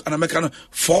 o'clock and American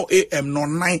 4 a.m. no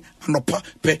 9 and no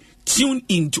pe tune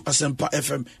in to Asempa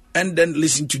FM and then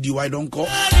listen to DY Don't Call.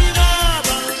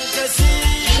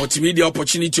 Multimedia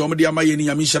opportunity Omedia Mayeni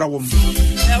Yamishara Wom.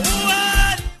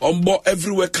 Ombo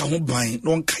everywhere ka ho ban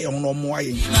no nka ye no mo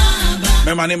aye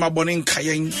me mane mabone nka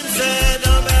ye.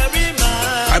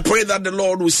 I pray that the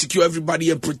Lord will secure everybody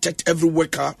and protect every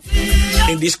worker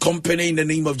in this company in the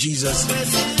name of Jesus.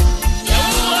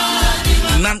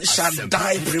 None shall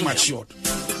die premature.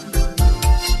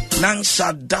 None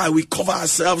shall die. We cover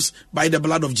ourselves by the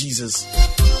blood of Jesus.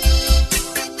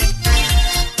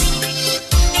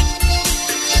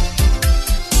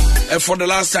 And for the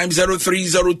last time,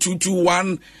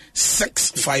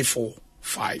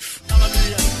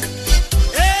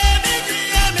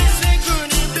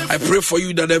 03022165455. I pray for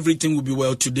you that everything will be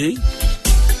well today.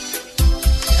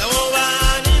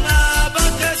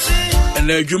 And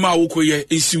the Juma Wukoye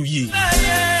issue ye.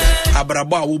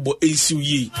 Abraba Wubo issue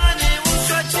ye.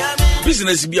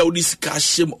 Business be out this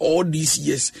cash him all these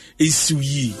years issue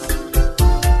ye.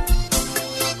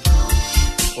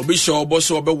 Obisho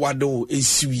Boso Obe Wado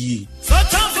issue ye.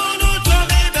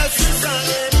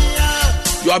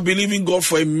 You are believing God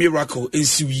for a miracle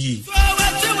issue ye.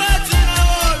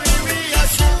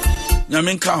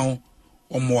 Nyamin Kao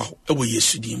Omo Ewe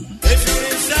Yesudim.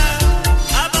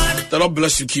 The Lord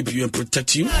bless you, keep you, and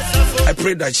protect you. I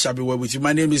pray that it shall be well with you.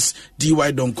 My name is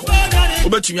DY Donko.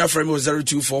 Over to me, friend,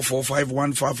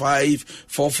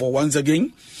 0244515544. Once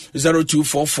again,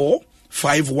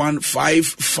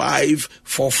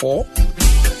 0244515544.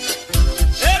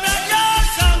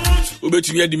 Over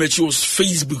to me, Dimechios,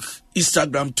 Facebook,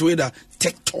 Instagram, Twitter,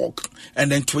 TikTok,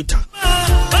 and then Twitter.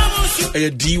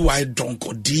 DY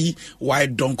Donko, DY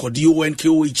Donko,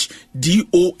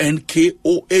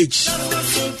 DONKOH.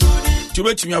 To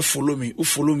let me follow me, who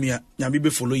follow me, Yamibe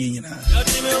follow you.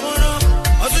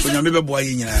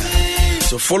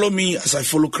 So follow me as I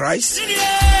follow Christ.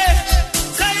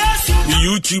 The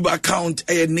YouTube account,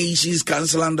 Nations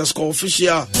Council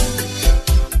 _official.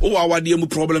 Oh, our DM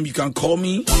problem, you can call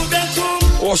me.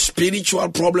 Or spiritual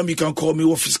problem, you can call me.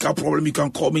 Or physical problem, you can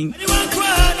call me.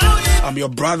 I'm your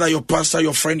brother, your pastor,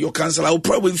 your friend, your counselor. I will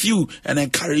pray with you and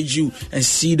encourage you and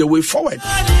see the way forward.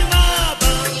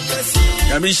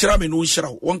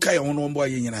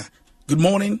 Good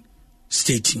morning.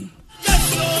 Stay tuned.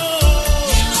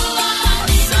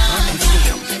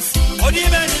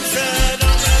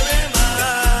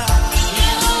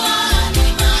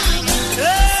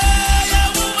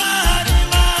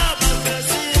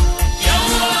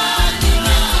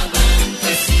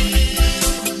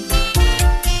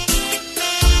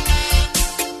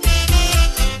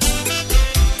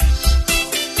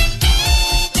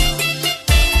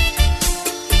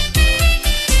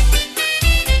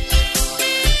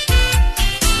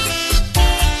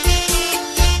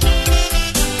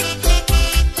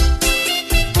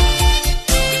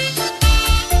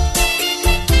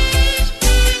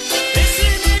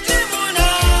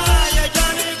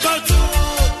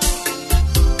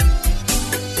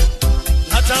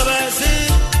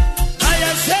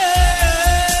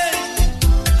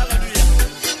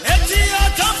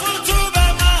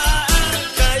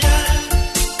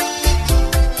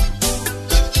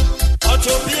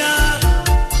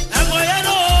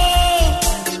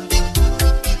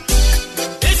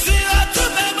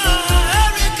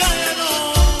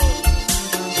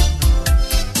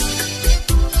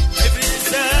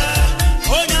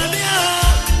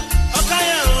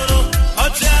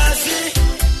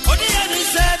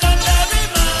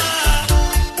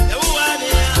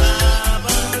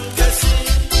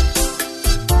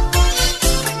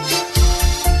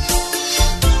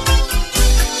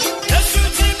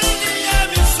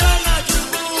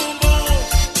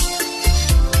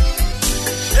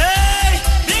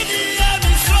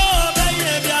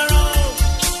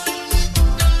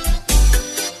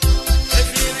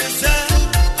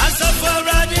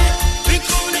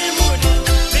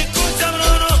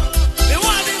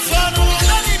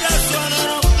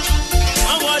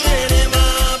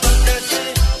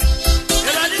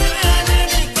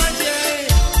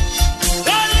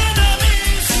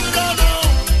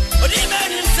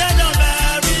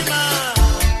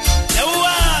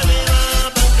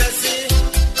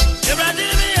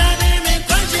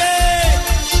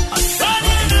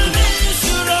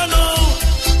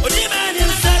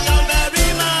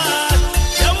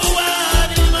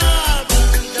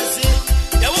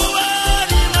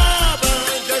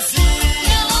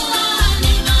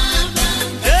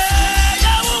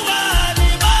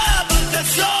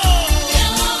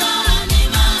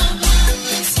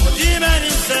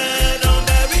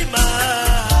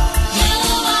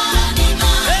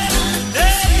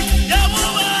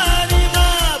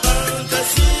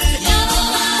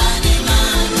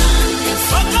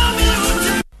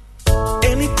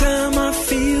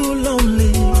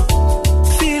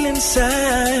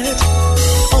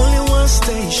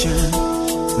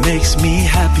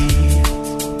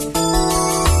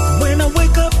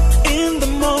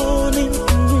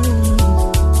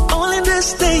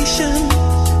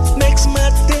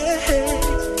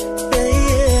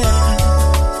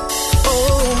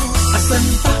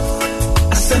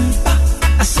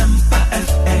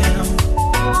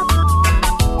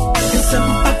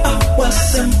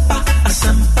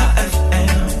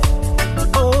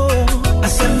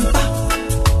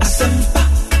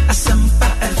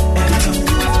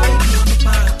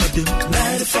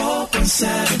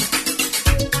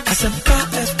 Asempa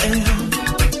FM.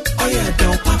 Oh yeah,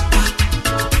 don't papa.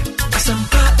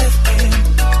 Asempa FM.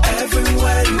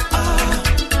 Everywhere you are.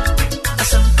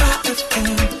 Asempa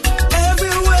FM.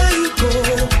 Everywhere you go.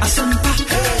 Asempa,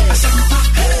 hey. Asempa,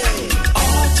 hey.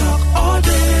 All talk, all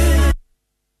day.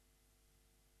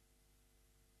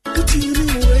 The TV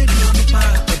radio,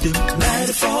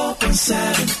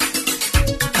 94.7.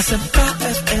 Asempa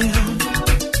FM.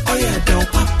 Oh yeah, don't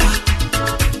papa.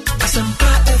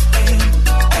 Asempa FM.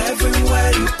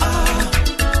 Everywhere you are.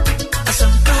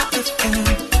 Asempa FM.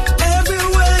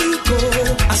 Everywhere you go.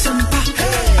 Asempa,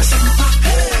 hey. Asempa,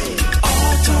 hey.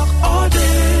 All talk, all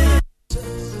day.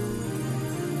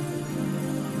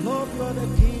 Lord, you are the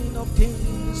King of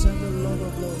kings and the Lord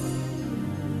of lords.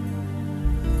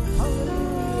 Hallelujah.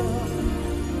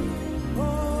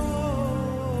 Oh.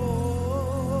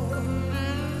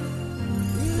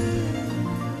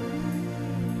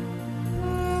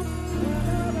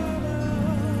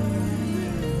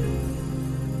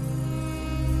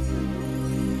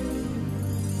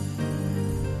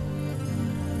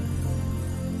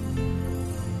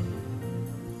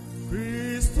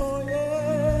 Cristo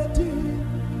yeti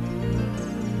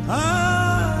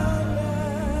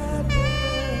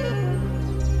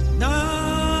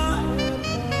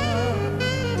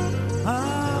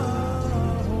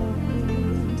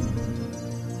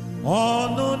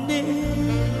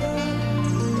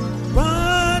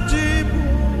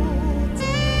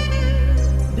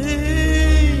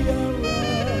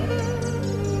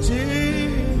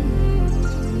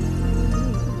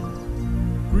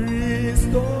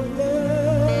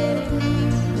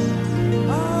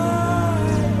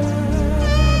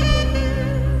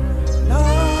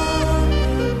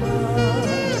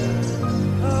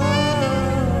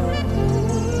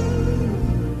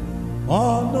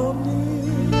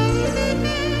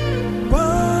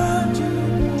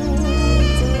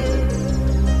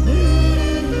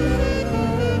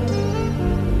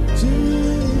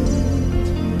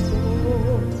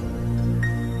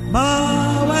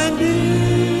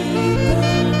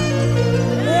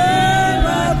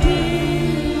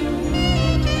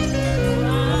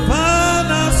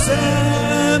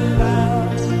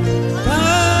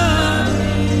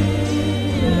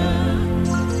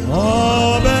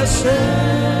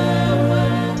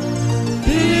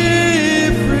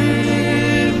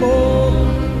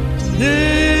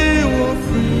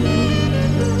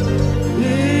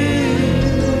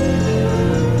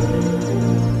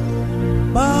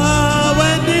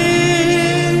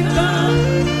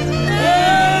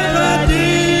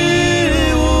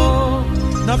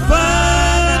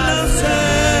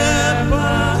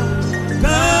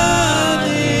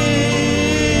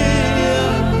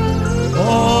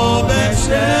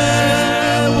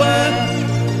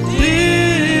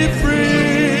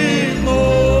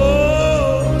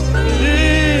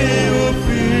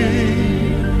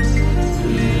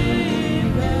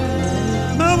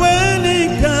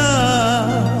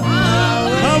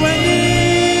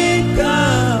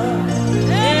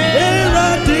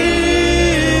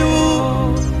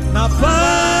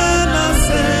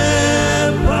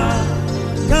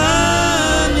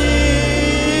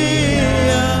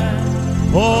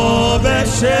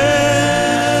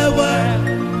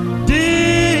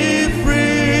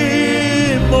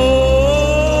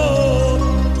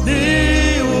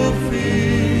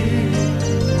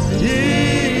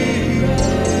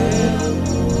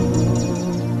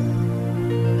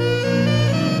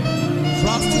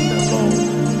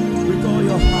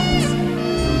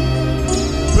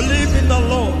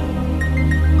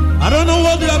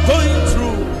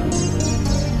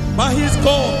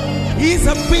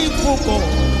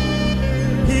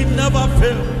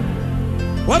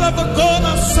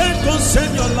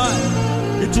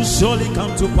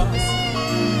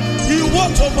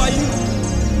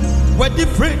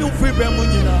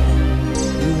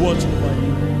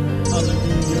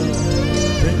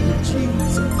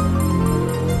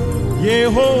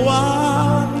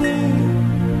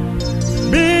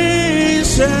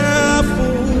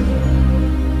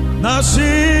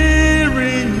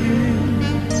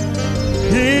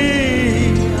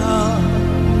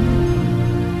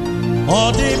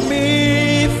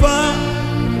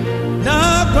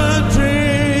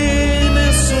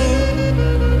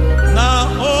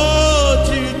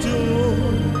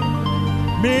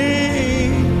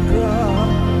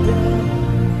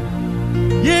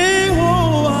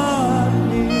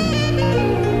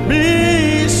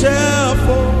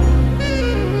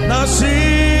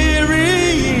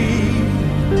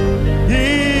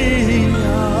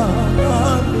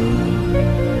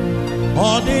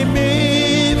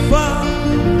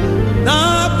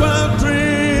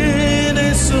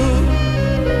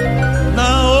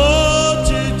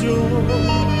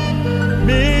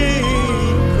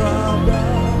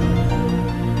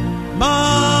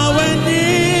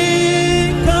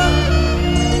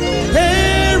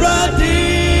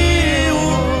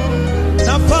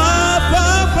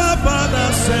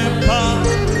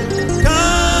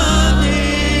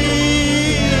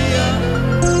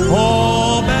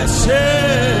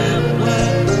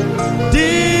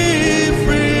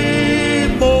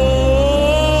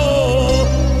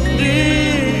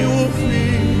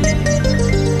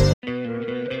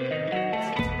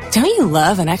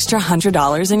love an extra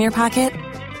 $100 in your pocket?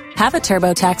 Have a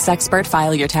TurboTax expert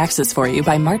file your taxes for you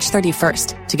by March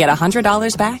 31st to get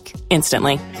 $100 back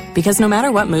instantly. Because no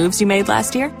matter what moves you made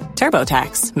last year,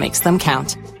 TurboTax makes them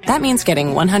count. That means getting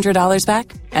 $100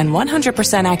 back and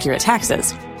 100% accurate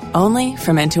taxes only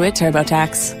from Intuit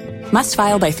TurboTax. Must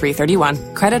file by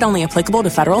 3/31. Credit only applicable to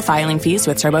federal filing fees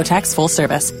with TurboTax full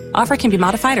service. Offer can be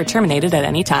modified or terminated at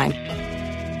any time.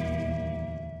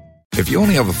 If you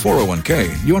only have a 401k,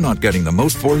 you're not getting the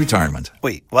most for retirement.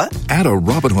 Wait, what? Add a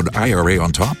Robinhood IRA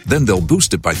on top, then they'll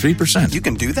boost it by 3%. You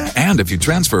can do that? And if you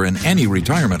transfer in any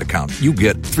retirement account, you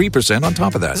get 3% on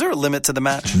top of that. Is there a limit to the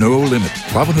match? No limit.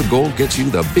 Robinhood Gold gets you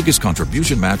the biggest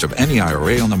contribution match of any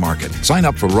IRA on the market. Sign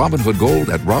up for Robinhood Gold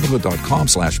at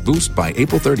Robinhood.com/boost by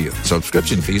April 30th.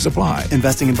 Subscription fees apply.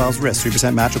 Investing involves risk.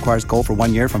 3% match requires gold for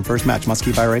 1 year from first match. Must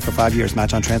keep IRA for 5 years.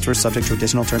 Match on transfers subject to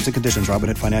additional terms and conditions.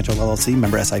 Robinhood Financial LLC,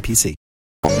 member SIPC.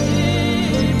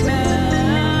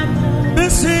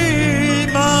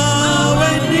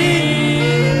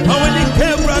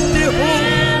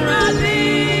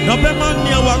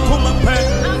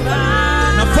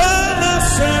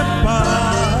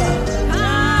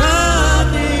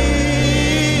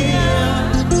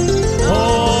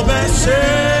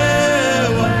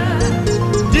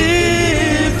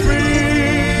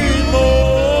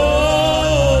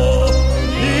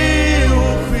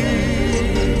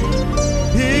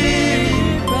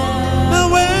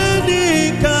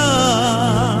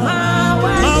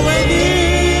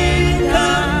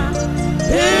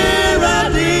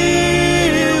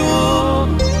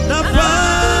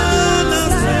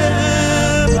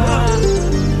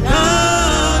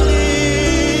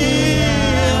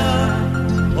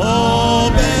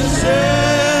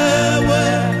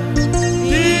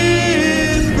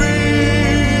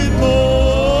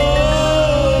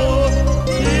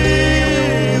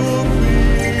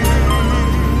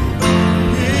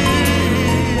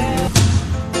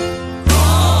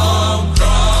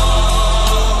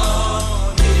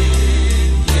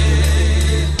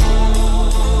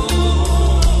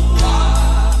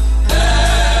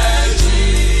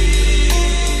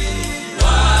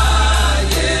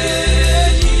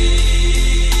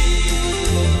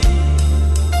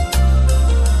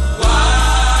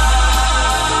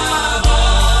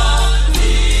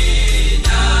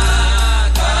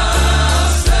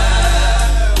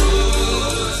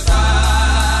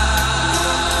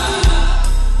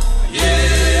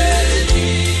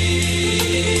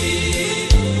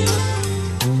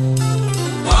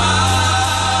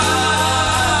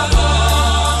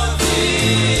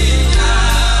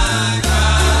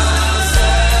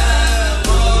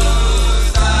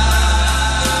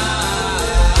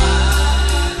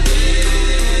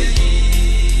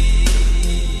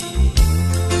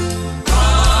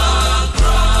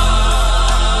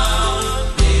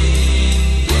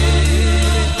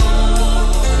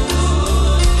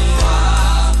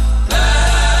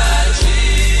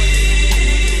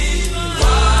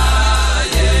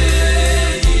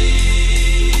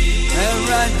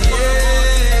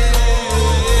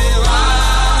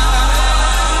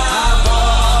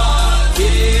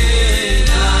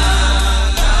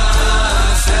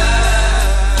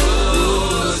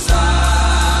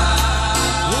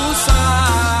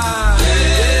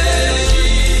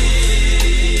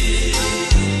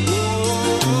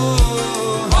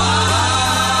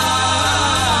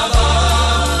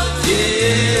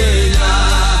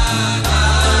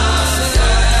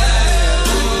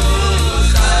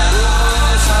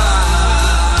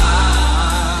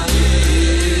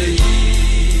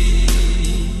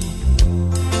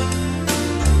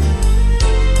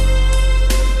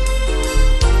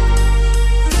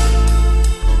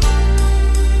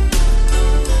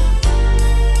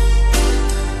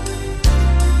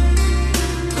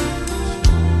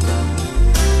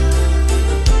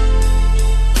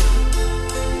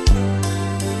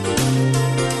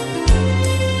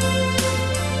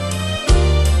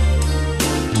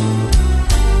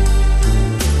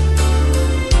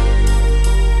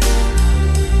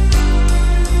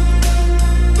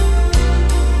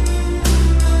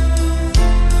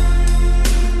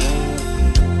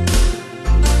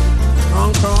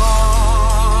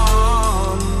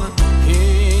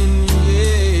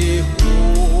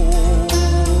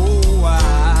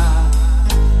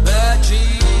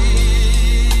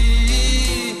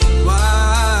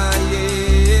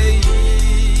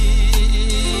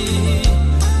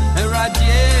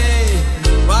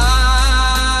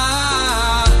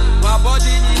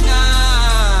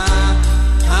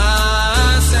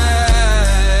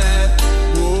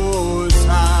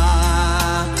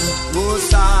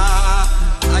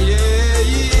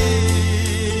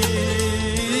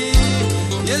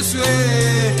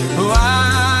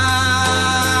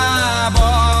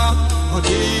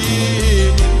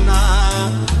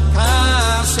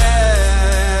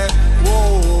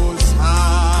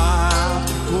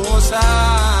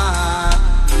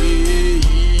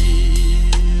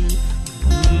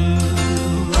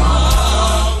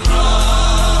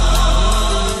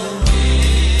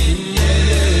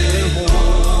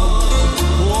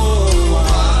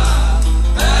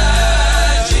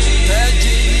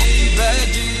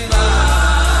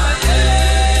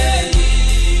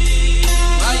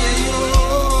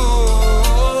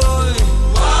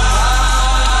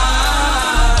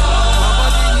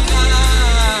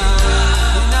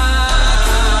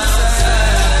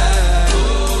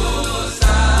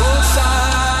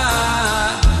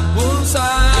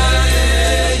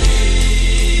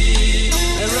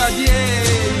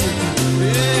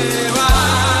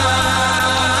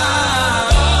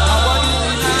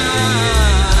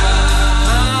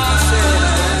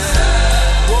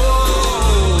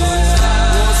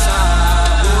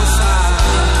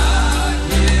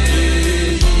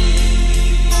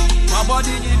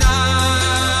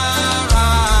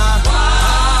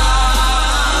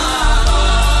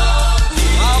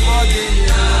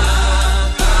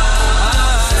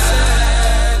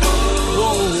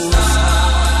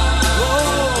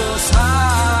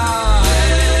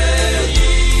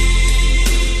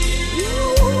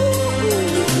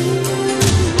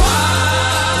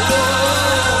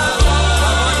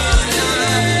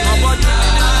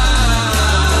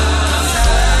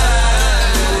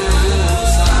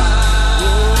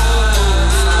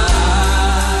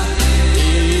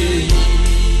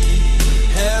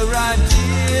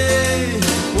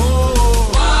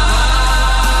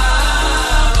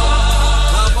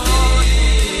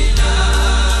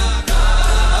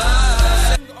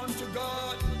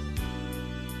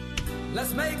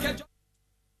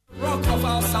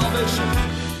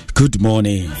 Good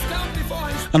morning.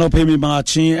 And I'll pay me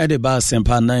marching at the bar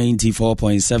Sempa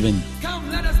 94.7.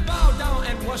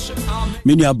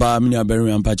 Minya ba minya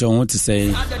beri ampacha want to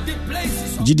say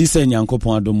Jidi se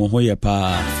nyankopon adomo ho ye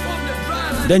pa.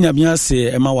 Den nyabia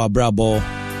se ema wa brabo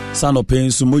sa no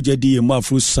pen su mojedi emu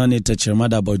afru sane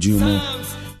techemada boju mu.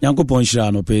 Nyankopon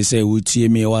hira no pe se wutie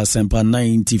me wa Sempa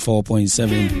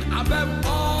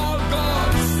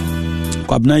 94.7.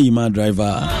 Kwabna yima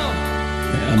driver.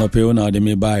 And pay on the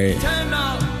me buy.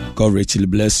 God richly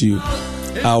bless you.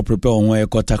 I'll prepare on where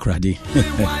kota kradi.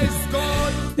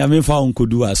 Yami fa on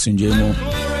kudu asunjemo.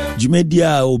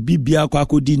 Jumedia o bibia kwa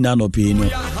kudi nano peno.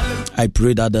 I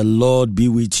pray that the Lord be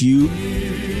with you.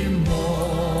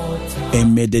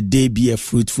 And may the day be a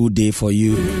fruitful day for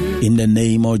you. In the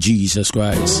name of Jesus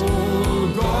Christ.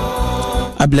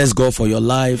 I bless God for your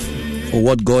life. For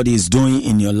what God is doing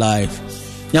in your life.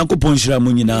 Yankopon shira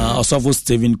munyina Osofo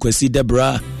Stephen Kwesi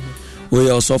Debra we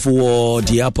Osofo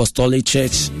the Apostolic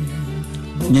Church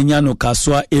Nyanyano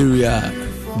Kaswa area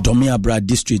Domiabra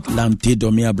district Lamte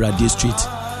Domiabra district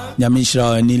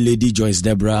Nyamishra any Lady Joyce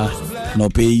Debra no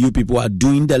pay you people are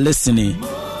doing the listening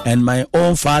and my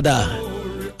own father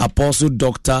Apostle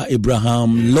Dr.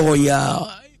 Abraham lawyer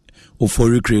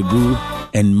Oforikredu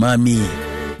and mommy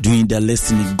doing the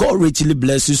listening. God richly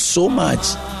bless you so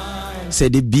much.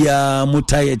 Said the bia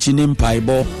mutaye chinim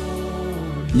paibo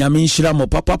nyame nhyira mo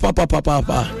papa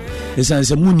esan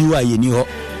se muni wa yeni ho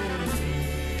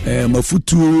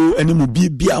mafutu ene mu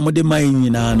bia mo de man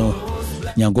nyina no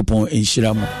nyankopon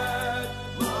nhyira mo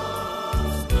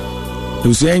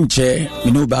usu enche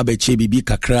minu ba ba che bibi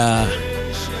kakra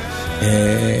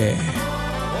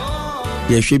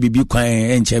ye hwe bibi kwan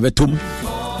enche betom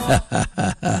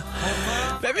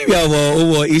maybe we have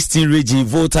over Eastern region,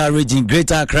 Volta region,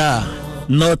 Greater Accra,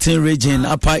 Northern region,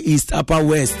 Upper East, Upper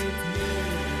West,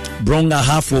 Bronga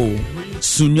Hafo,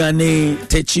 Sunyane,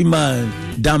 Techiman,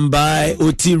 Dambai,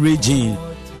 Oti region,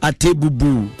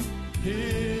 Atebubu,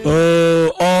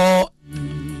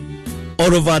 all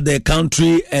over the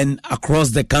country and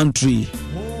across the country.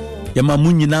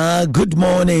 Yamamunina, good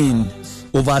morning.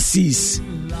 Overseas,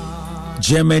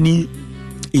 Germany,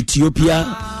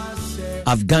 Ethiopia,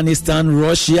 Afghanistan,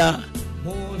 Russia,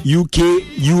 UK,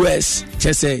 US.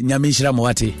 Chese nyamishira mo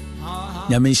wate.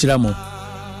 Nyamishira mo.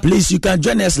 Please, you can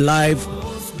join us live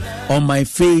on my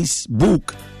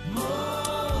Facebook.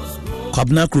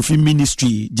 Kwabna Krufi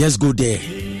Ministry. Just go there.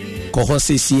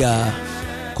 Kohosesia.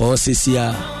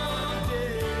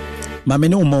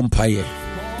 Mamene umompaye.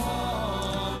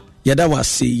 Yada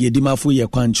wase yedimafu ye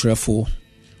kwantrefo.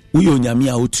 Uyo nyami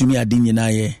a utumi ade nyina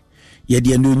ye.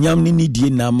 Yede no nyam ni die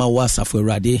na ma wasafo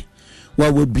awrade wa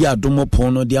we bia domo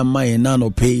pon no de amaye na no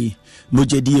pei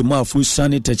mojedi e mu afu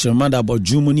sane techemada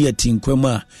bojumu ne yatinkwam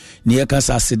a ne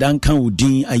yakasa sedan kan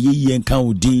udin ayeyi kan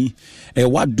udin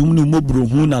wa dum no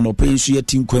mobrohu na no pei so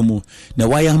yatinkwam na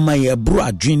wa ya maye bro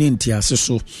adwene ntiase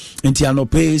so nti ano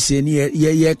pei se ne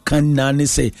ye kan na ne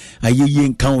se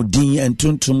ayeyi kan udin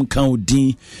entontom kan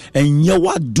udin enye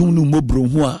wa dum no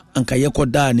mobrohu a anka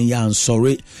yekoda ne ya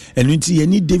ansore enu nti ye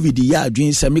ni David ya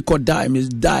adwene se me koda me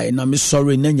die na me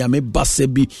sorry na nya me basa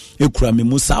bi ekura me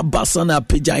musa basa na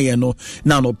peja ye no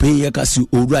na no pe ye kasi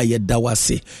owura ye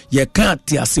dawase ye kan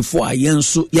atiasefo a ye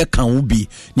nso ye kan wo bi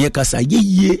na ye kasa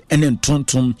yeye ene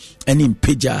ntontom ene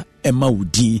mpeja ema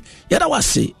wudi ye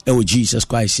dawase e wo Jesus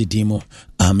Christ dimo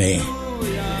amen.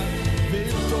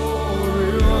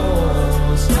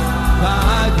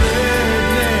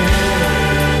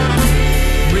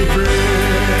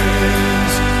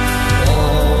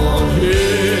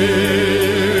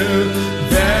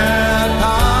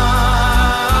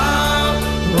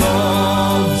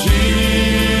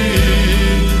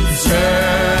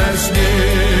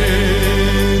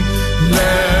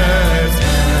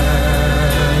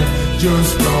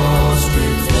 Just lost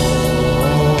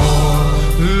before.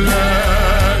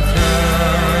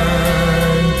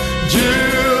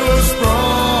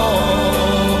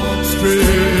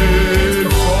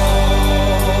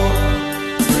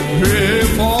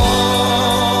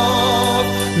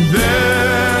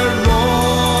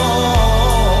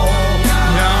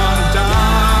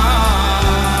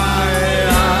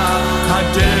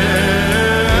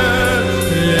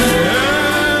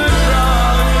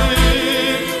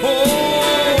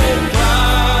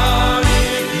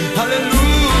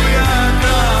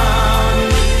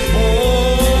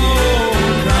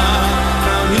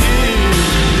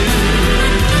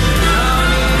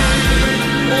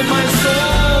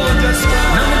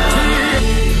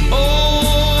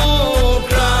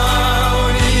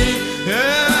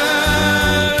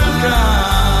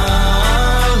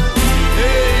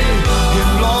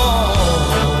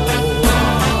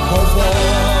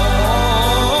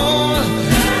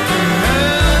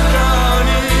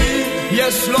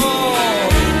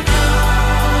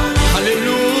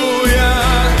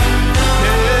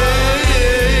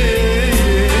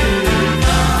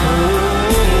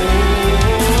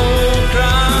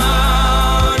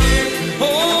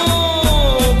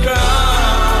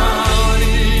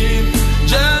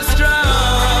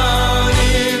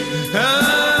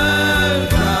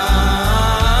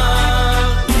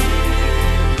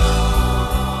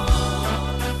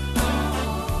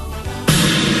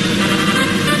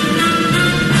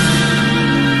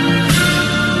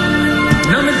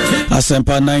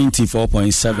 Asempa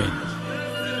 94.7.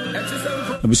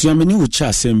 Abusia meni ucha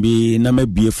asembi na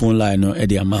mebie phone line no e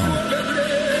de amount.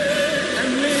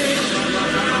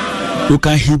 Look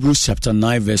at Hebrews chapter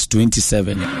 9 verse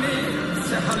 27.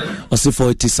 Also,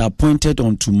 for it is appointed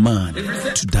unto man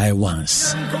to die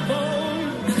once.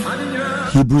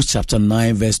 Hebrews chapter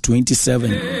 9 verse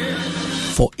 27.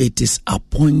 For it is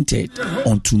appointed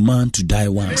unto man to die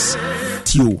once.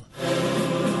 Tio.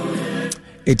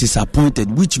 It is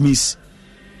appointed, which means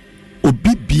obi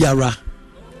biara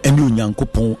eni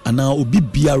onyankopon ana obi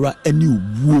biara eni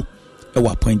owo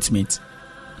ewa appointment.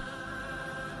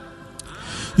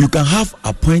 You can have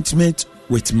appointment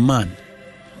with man,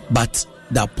 but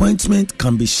the appointment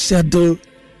can be scheduled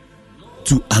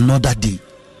to another day.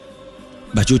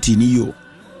 But you tiniyo,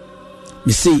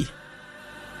 me say,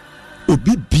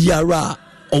 obi biara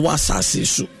owasase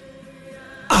so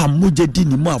a mujedi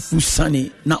ni mo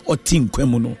afusane na otin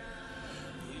kwemuno.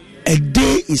 A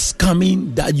day is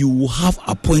coming that you will have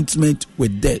appointment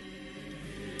with death.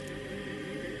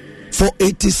 For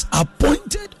it is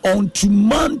appointed unto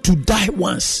man to die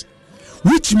once,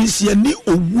 which means ye ni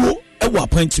owo ewa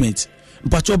appointment.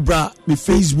 Mpacho bra me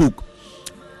Facebook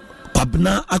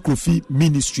Kwabena Akrofi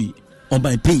Ministry on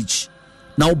my page.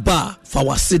 Now ba fa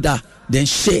waseda then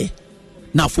share.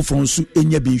 Now for nsu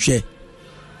enya bi hwe.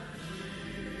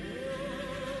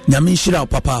 Nyame shira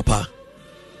papa.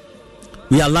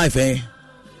 We are live,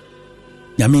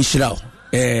 Nyame shira.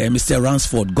 Mr.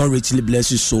 Ransford, God richly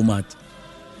bless you so much.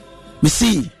 Me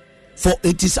see, for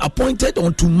it is appointed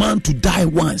unto man to die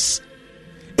once.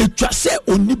 It just say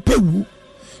onipewu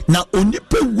na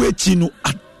onipewu echi no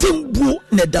atembu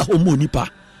ne da homo nipa.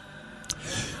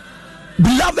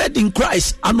 Beloved in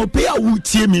Christ, anope a wu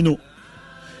tie mi no.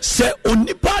 Se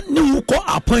onipa ne wu ko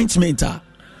appointment a.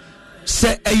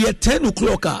 Se eye 10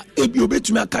 o'clock a ebi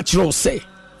obetumi aka kire say.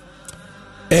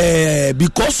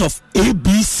 Because of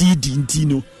ABCD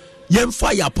intino,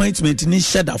 yemfa your appointment ni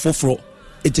sheda foforo.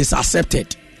 It is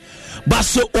accepted. But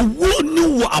so owo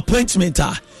new appointment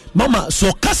mama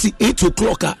so kasi 8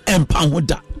 o'clock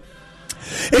empanhoda.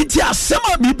 Enti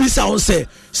asema bibisa on say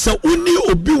so uni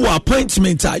obi wo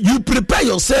appointment you prepare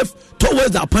yourself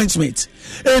towards the appointment.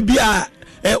 Ebia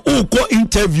uko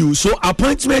interview so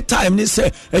appointment time ni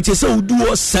say it is so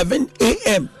do 7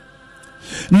 a.m.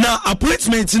 na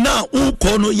appointment na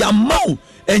uko no yamau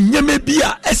enyeme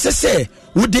bia esese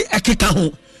wo de ekeka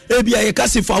ho. Ebia ye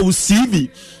kasi fa CV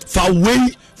fa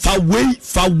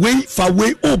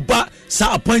way oba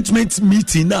sa appointment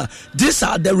meeting na. These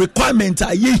are the requirements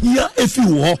ye here if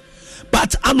you ho.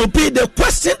 But anope the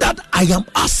question that I am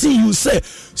asking you say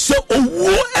so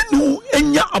owo enu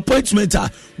enya appointment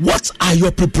what are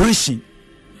your preparation?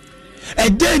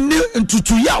 And then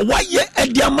ntutu ya why ye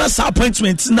ediama sa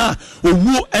appointment na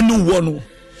owo enu wo no.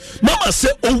 Mama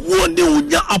say owo ni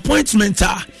unya appointment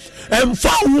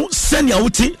emfa wo senia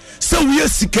wuti so we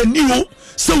sikani o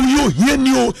so we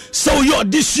hiani o so we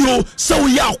audition o so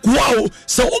we akwa o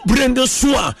so brand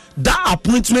so that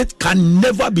appointment can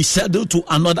never be scheduled to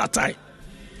another time.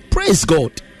 Praise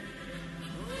God.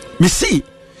 Me see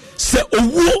say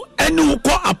owo enu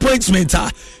ko appointment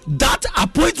that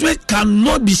appointment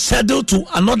cannot be scheduled to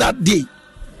another day.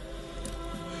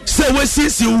 Say we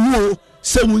see owo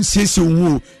say we see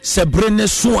owo say brand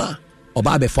so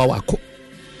oba be fa wako.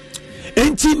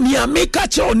 Enti ni ameka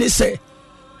che oni say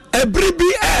every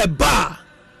bi eba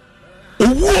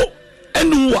owo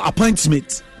enu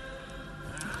appointment.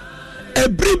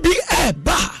 Every bi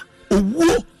eba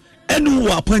owo enu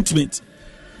appointment.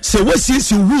 Say we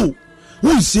see owo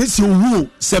who says owo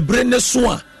say brene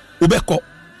so obeko.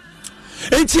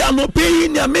 Enti anope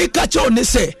ni ameka che oni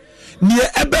say ni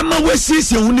ebema we see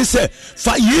owo ni say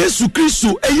fa Yesu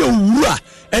Kristo eye owura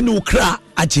enu kra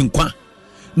aginkwa.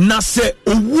 Na say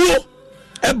owo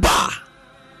eba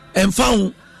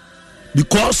emfa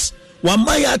because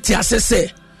wamaya ti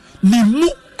asese ni mu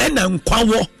ena nkwa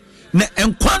wo na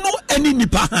nkwa no eni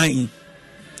nipa han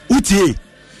utie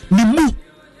ni mu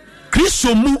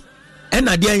Kristo mu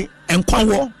ena de nkwa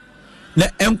wo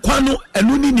na nkwa no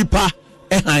enu ni nipa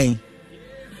han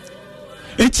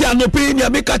enti anope ni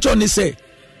ameka cho ni se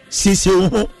sisi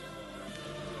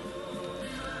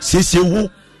ho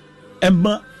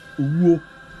emma owo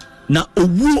na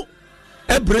owo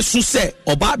ebresu se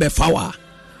oba be fawa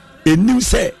enim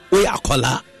se we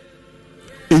akola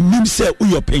enim se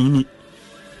uyo penini.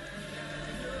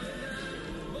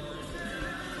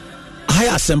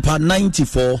 Higher Semper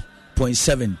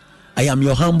 94.7. I am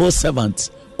your humble servant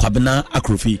Kwabena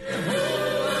Akrofi.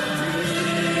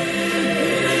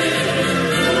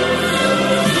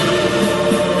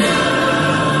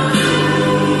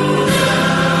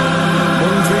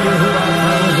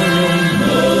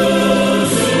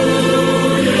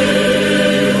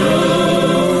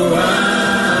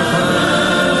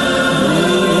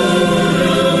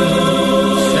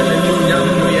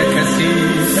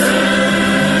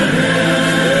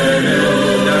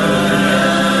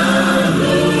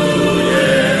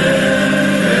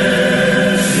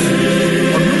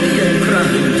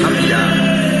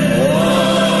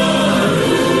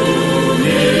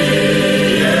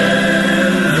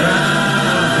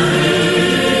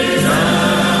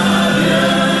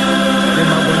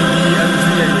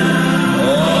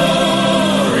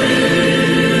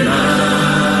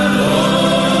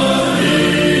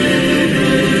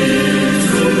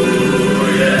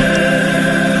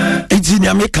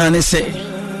 can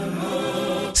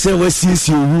say we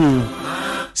see you,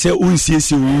 say we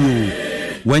see you.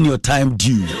 When your time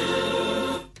due,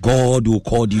 God will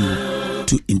call you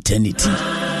to eternity.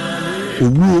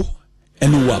 Woo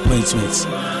and woo appointments.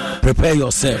 Prepare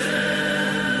yourself.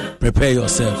 Prepare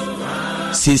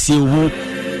yourself. See who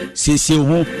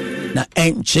na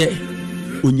enche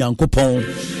unyankopon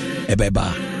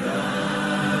ebeba.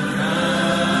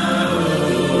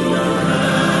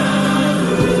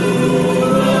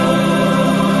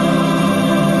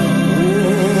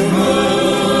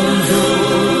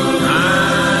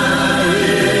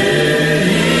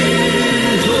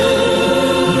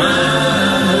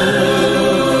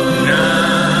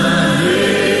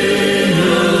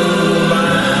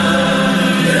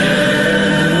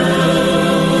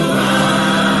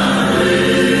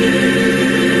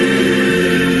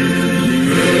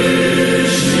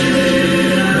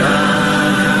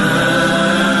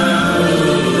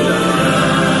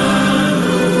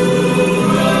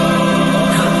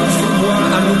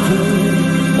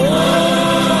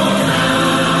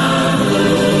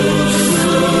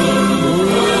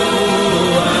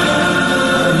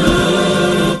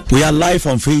 We are live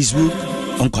on Facebook,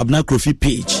 on Kwabena Kofi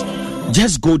page.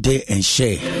 Just go there and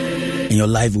share, and your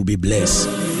life will be blessed.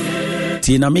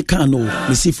 Tina Mekano,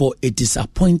 we see, for it is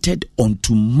appointed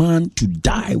unto man to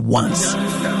die once.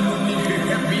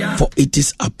 For it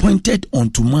is appointed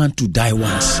unto man to die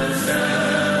once.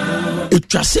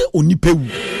 It was say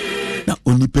onipewu na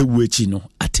onipewu echi no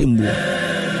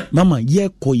atemwo. Mama, ye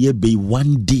koye be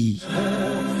one day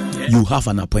you have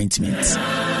an appointment.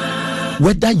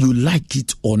 Whether you like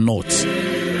it or not,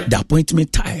 the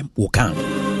appointment time will come.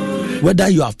 Whether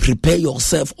you have prepared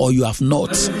yourself or you have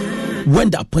not, when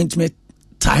the appointment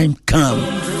time comes,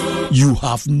 you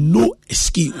have no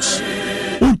excuse.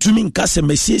 Untumi nkase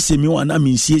mesiese mi wana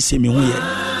misiese mi huye.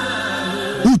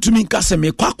 Untumi nkase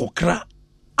me kwa kokra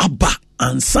aba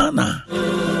ansana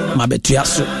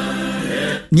mabetuaso.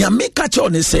 Nyameka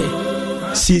chone se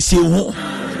sisi hu.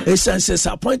 Essence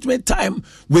appointment time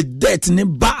with death ni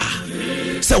ba.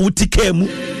 Se wutikemu,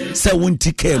 se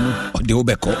wuntikemu ode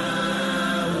obeko.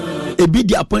 Ebi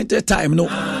the appointed time no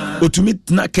otumi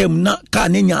na kem na ka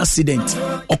nya accident.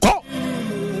 Oko.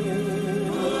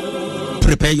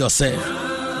 Prepare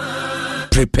yourself.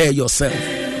 Prepare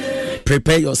yourself.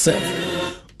 Prepare yourself.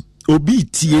 Obi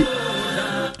tie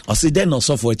oside no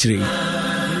so for chire.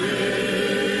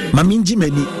 Maminji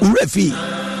mani urefi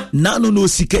nanu no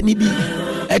sikani bi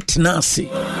etnasi.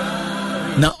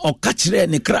 Na okachire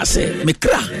ne kra se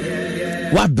mekra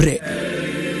wabre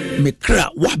mekra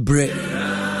wabre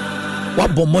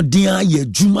wabomodin ye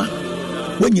juma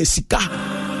wenya sika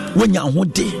wenya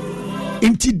hode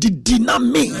enti didi na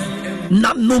me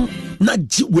nanom na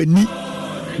jiweni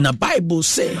na Bible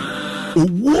say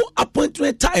owo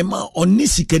appointment time oni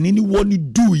sikani ni woni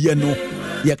do ye no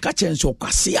ye ka chense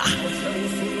okwase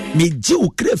a me ji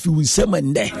okrefi unsem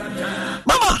nde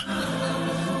mama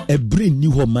every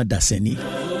new home madaseni.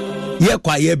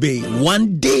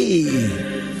 One day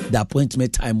the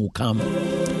appointment time will come.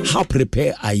 How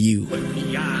prepared are you?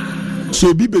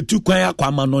 So bibe tu kwaya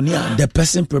kwa manonia, the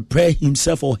person prepare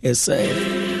himself or herself.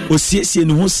 Osiesi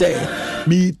ni who say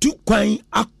me tu kwaya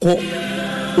ako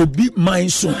obi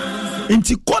mainso.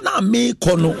 Inti kona me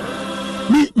kono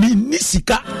mi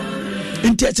nisika.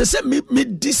 Inti eche se mi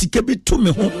disike bi tu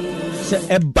me ho. Se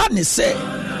eba ni se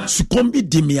sukombi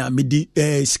dimia mi di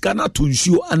skana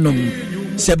tunshio anom.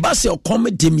 Sebase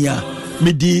okome dimia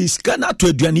mi di skana to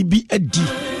aduani bi edi.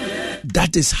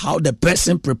 That is how the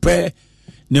person prepare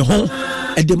ne ho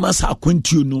edemas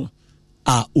akwantu no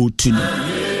a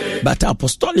otunu. But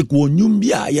apostolic wonyum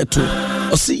bi a yeto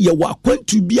osi ye wa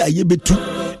akwantu bi a yebetu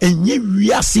enye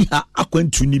wiase ha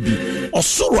akwantu ni bi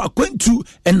osoro akwantu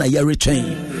ena ye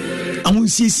retwen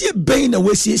ahunsisie ben na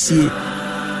wasiesie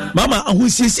mama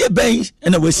ahunsisie ben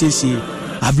ena wasiesie.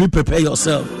 Have you prepared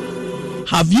yourself?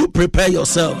 Have you prepared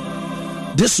yourself?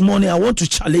 This morning I want to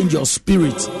challenge your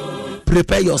spirit.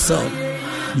 Prepare yourself,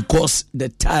 because the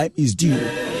time is due,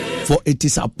 for it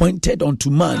is appointed unto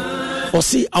man. For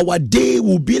see, our day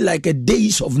will be like a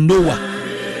days of Noah.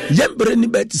 Yembreni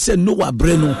bet say Noah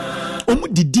breno. Omu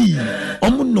didi,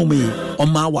 omu nome,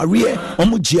 oma warie,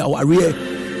 omu jia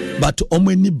warie, but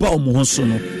omu ni ba omu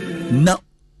honsono na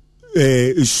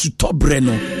suto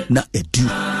breno na edu.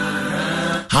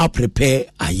 How prepared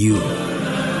are you?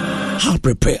 How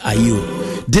prepared are you?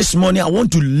 This morning I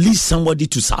want to lead somebody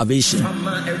to salvation.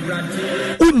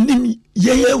 Unim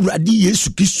ye radi Yesu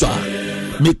Kristo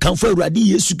me kanfo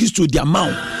radi Yesu Kristo di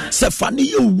amount se fani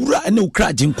ye wura ene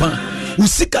ukra jinkwa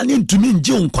usika ne ntumi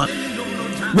nje nkwa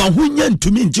wa hunya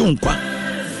ntumi nje nkwa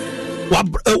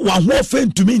wa ho fe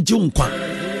ntumi nje nkwa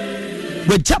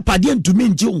wejapade ntumi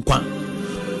nje nkwa.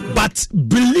 But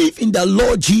believe in the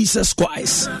Lord Jesus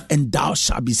Christ and thou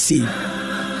shalt be saved.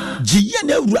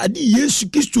 Jiyene uradi Yesu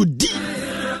Kristo di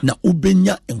na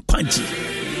ubenya nkwanji.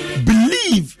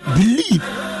 Believe.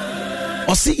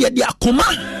 Osi yedi akoma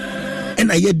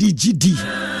ena yedi jidi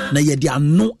na yedi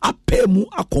anu apemu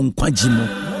akonkwanji mu.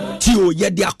 Tio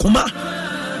yedi akoma.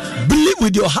 Believe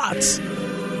with your heart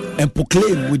and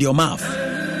proclaim with your mouth.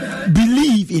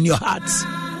 Believe in your heart.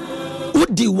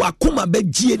 Udi wakuma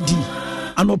bejiedi.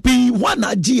 Anopi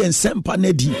wana ji ensempa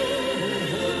nedi.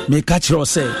 Meka chiro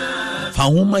se fa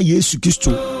homa Yesu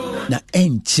Kristo na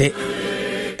enche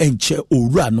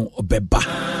owura no obeba.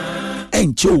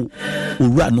 Enche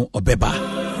owura no obeba.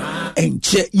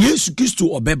 Enche Yesu Kristo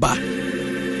obeba.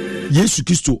 Yesu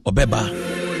Kristo obeba.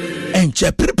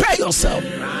 Enche prepare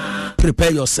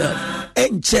yourself.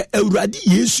 Enche ewurade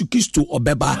Yesu Kristo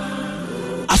obeba.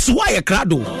 Aswa ye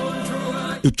krado.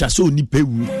 Etwa se onipa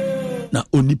wu. Na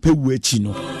onipa wu echi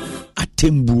no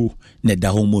atembuo na da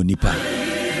homo onipa.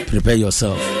 Prepare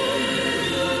yourself.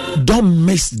 Don't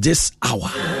miss this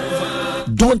hour.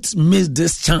 Don't miss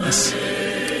this chance.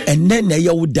 And then na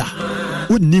yawuda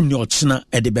unim ne ochina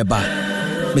edebeba.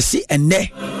 Me si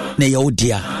enne na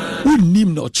yawudia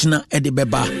unim ne ochina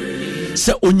edebeba.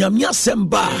 Se onyamia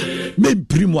semba me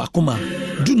primo akoma.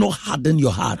 Do not harden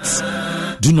your heart.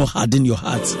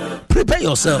 Prepare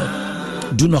yourself.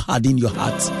 Do not harden your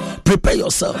heart. Prepare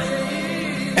yourself.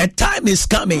 A time is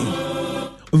coming.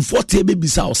 Mforte baby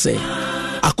sao say.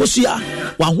 Akosia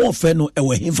wa ho fe no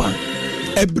ewe himfa.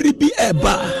 Ebribi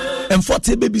eba.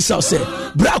 Mforte baby sao say.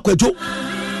 Bra kwadwo.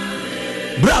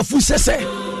 Bra fu sese.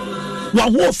 Wa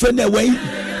ho fe no ewe.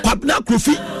 Kwabna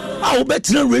krofi. A wo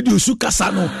betina radio su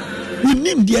kasa no.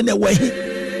 Unim de na ewe.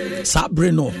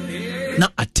 Sabre no. Na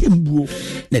atembuo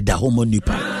na da homo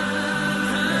nipa.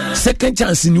 Second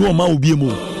chance in your mouth.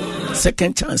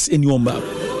 Second chance in your mouth.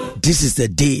 This is the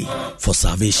day for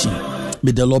salvation.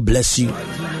 May the Lord bless you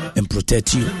and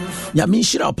protect you. Nyame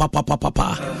shira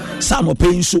papa. Samo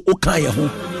pay so okan ye ho.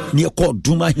 Ne ko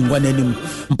duma hingwa nanim.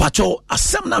 Mpacho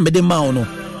asem na mede ma no.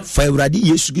 Fa Awurade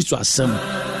Yesu Kristo asem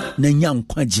na nya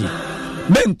nkwaje.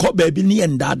 Menko baby ni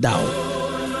endada.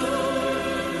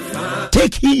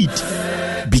 Take heed.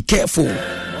 Be careful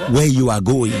where you are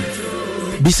going.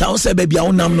 Bisa ose baby a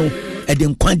wonam no e de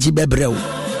nkwaji bebrɛw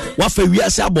wa fa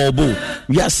wiase abobo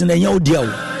wiase na nya odia o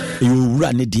e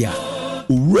owura ne dia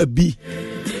owura bi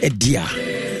e dia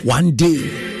one day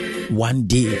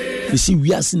you see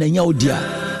wiase na nya odia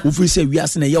wo fi se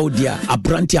wiase na nya odia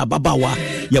abranti ababawa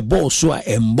ye ball so a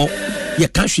embo ye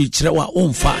ka hwe kirewa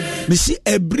onfa me see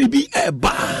ebribi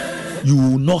eba. You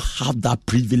will not have that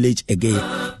privilege again.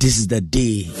 This is the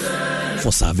day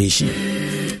for salvation.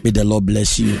 May the Lord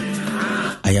bless you.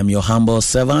 I am your humble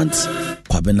servant,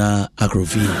 Kwabena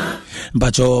Akrofi.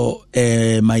 Mpacho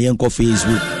my yenko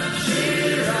Facebook.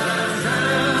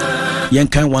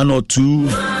 Yenkan 1 or 2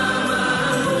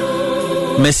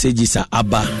 messages are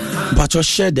abba. Mpacho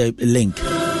share the link.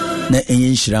 Na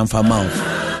enyen shiran fama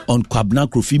on Kwabena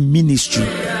Akrofi Ministry.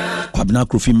 Kwabena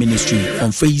Akrofi Ministry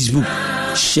on Facebook.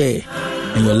 Share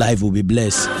and your life will be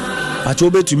blessed.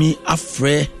 Mpacho to me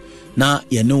afre na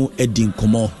yeno edin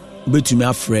komo. To me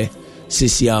afre.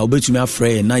 Sisia obetumi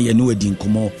afre na ye no adi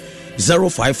nkomo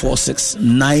 0546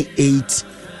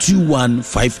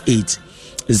 982158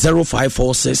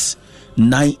 0546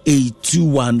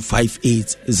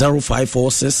 982158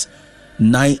 0546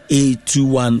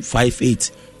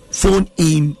 982158. Phone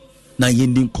in na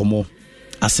yendin komo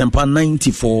Asempa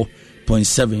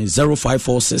 94.7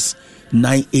 0546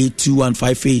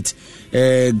 982158.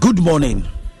 Good morning.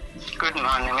 Good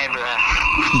morning, Ebra.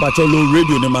 Bacho low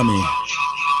radio ne mami.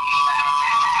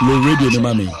 Low radio ne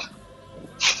mami.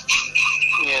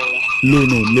 Low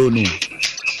no.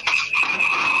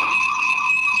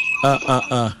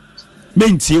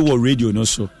 Menti wo radio no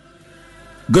so.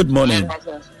 Good morning.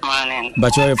 Morning.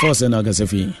 Bacho your first na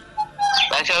gasefi.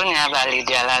 Bacho ni aba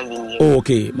Lydia Labi. Oh,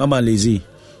 okay, Mama Lazy.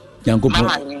 Yankopon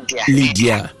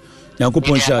Lydia.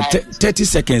 Yankopon sha 30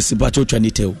 seconds bacho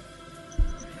twanitew.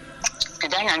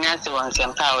 Edanya nyase won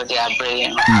sempa wo dia brey.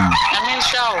 Na me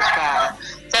sha wo ka.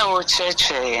 Se wo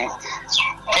cheche.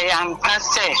 Am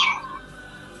pastor.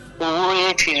 Wo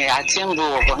ye twi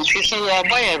atimbo wo. Ntisi ye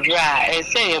boy bra, e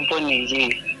say ye boni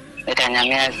yi. Edanya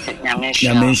nyame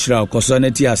sha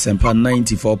kosoneti asempa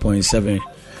 94.7.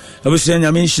 Abusia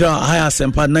nyame sha high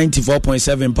asempa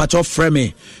 94.7. Pacho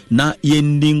frame na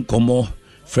yending komo.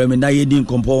 Frame na yending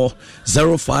kompo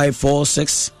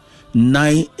 0546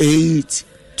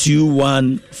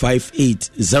 982158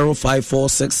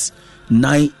 0546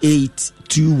 982158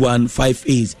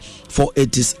 2158. For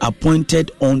it is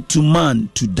appointed unto man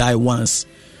to die once.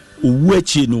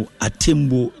 Uwechi no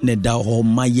atembo ne da ho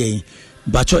maye.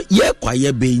 Bacho ye kwa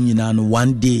ye be nyina no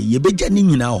one day ye beja ni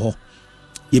nyina ho.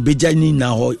 Ye beja ni na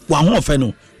ho. Wa ho fe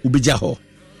no ubeja ho.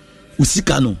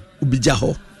 Usika no ubeja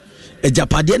ho.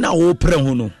 Ejapade na wo pre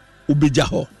ho no ubeja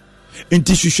ho.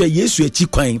 Enti hwehwe Yesu achi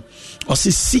kwan. Or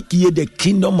say seek ye the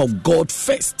kingdom of God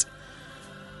first.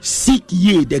 Seek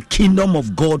ye the kingdom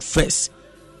of God first,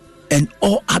 and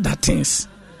all other things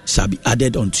shall be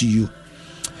added unto you.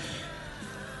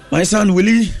 My son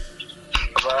Willie,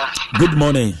 Papa. Good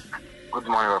morning. Good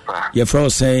morning, Papa. Your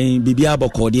friend saying Bibi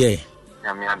Abokodie.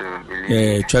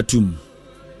 Chatum.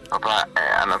 Papa,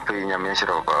 I'm a paying your mention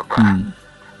of Papa.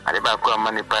 I never come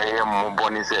money pay more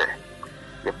bonus.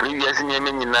 The previous name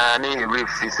in Nani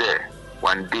Reef is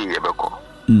one day ago.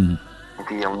 The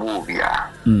young movie.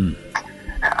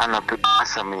 And a pay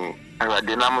me. I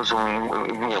did not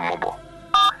mobile.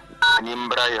 And in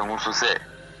Brian also say,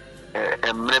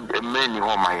 a many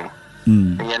woman.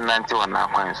 The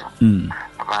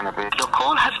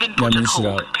call has been put on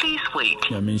hold. Please wait.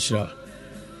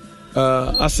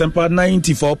 Asempa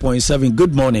 94.7.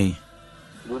 Good morning.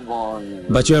 Good morning.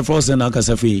 But you're frozen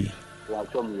Akasafi.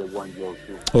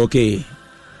 Okay.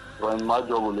 When my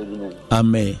job was living,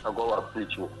 Amen. I go to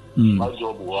preach. My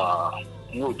job was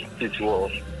you to teach you.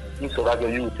 You said I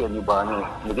can use any banner.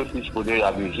 You get teach for day.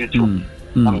 I will teach you.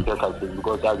 I'm talking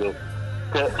because I get.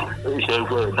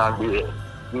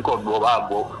 Because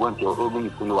Bob went to open the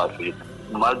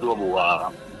my job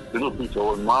was the picture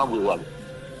on my way.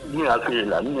 I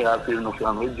feel no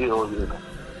family.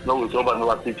 No, it's over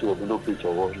no picture of no picture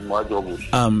of my job.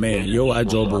 Amen. You are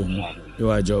job. You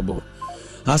are job.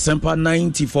 Asempa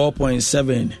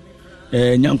 94.7.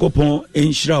 Nyankopon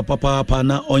enshira papa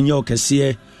na onye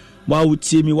okese. Wa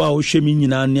utie mi wa ohwe mi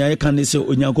nyina ne I can say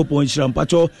onyankopon enshira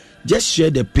mpacho. Just share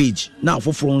the page. Now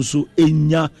for nso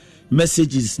enya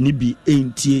messages ni bi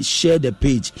entie, share the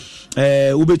page.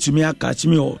 Ubetumi akach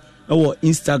mi o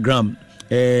Instagram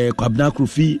Kwabna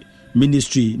Krufi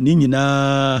Ministry ni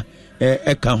nyina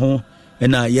eka ho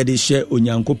na ye de share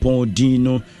onyankopon din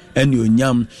no ene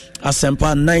onyam.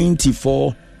 Asempa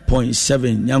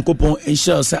 94.7 nyankopon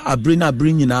ensure say abrina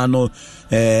nyina no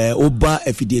oba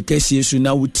afide kese su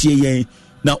na wutie yen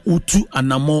na utu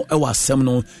anamo e wasem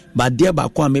no ba de ba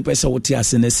kwa me pese wote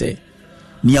ase ne se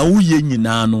nia wuye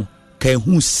nyina no ka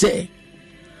hu se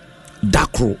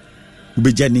dakro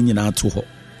ubeja ni nyina to ho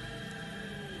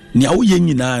nia wuye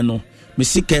nyina no me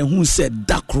se ka hu se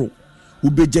dakro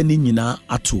ubeja ni nyina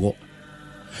ato ho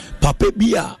papa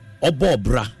bia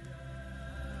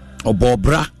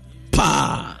obobra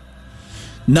pa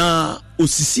na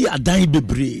osisi adan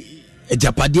bebre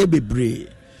ejapade bebre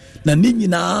na ni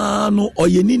nyina no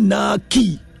oyeni na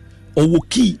ki owo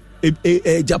ki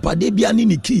ejapade bia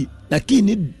ni ki na ki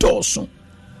ni doso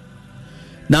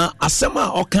na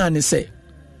asema okan ni se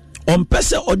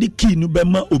ompese odi ki no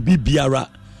bema obi biara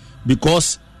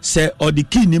because se odi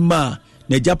ki ni ma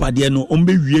na ejapade no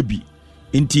ombewie bi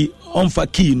nti onfa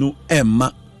ki no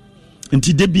emma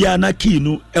nti de bia na ki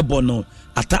no ebo no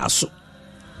ataso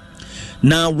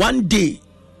na one day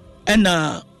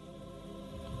ena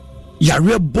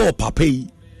yare bo papai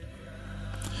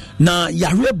na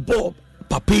yare bo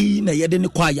papai na yede ne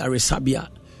kwa yare sabia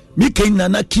miken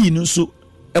na ki no so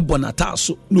ebo na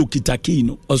taso no okita ki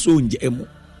no oso nje emu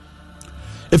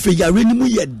efe yare ni mu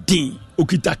ye din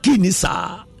okita ki ni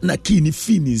sa na ki ni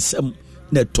fi ni nsam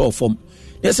na tofom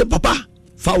yese papa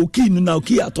fa oki no na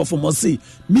oki atofom o say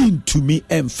mean to me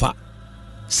emfa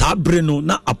sabre no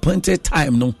na appointed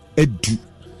time no edu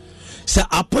sa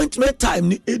appointment time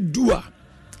ni edu a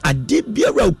ade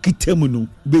biara okitamu no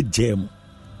bejemu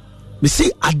me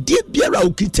say ade biara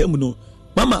okitamu no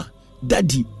mama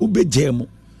daddy ubejemu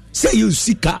say you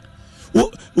sika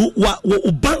wo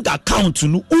bank account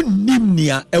no unim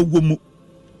nia ewomu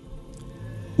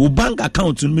wo bank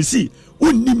account no me see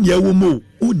unim nia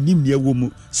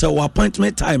ewomu so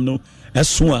appointment time no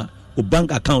eso a wo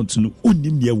bank account no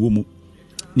unim nia ewomu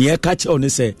ne e ka che o ne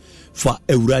say fa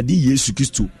awurade Yesu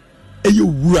Kristo eye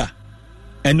wura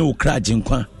ene wo kra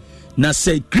ginkwa na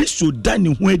say Kristo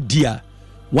dani ho adia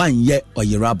wan ye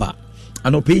oyeraba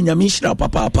anope nyame hira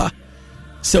papa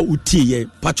say utie ye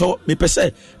pacho me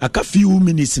pese aka few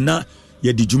minutes na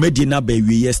ye di djumadi na ba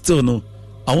wie still no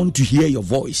I want to hear your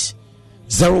voice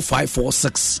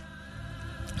 0546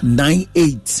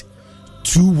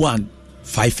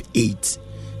 982158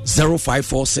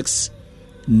 0546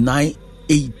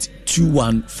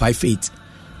 982158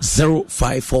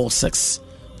 0546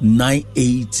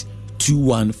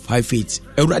 982158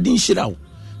 Euradin Shirao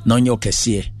na onye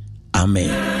okese amen.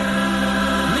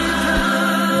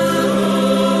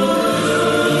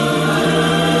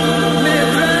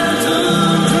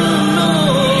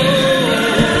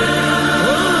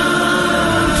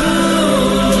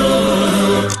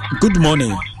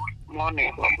 morning.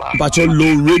 Morning, But your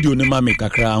low radio ne mami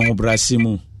kakra ho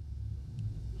brasimu.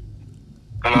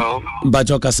 Hello. But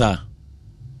your kasa.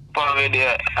 Probably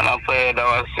and I pray that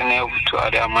was in to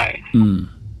other mind.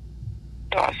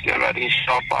 That was already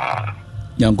shopper.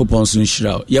 Yankopon sun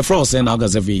shira. Your friend say na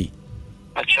gazavi.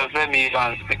 I just let me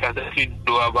dance because if you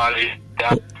do about it.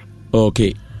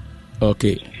 Okay.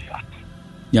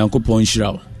 Yankopon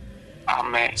shira.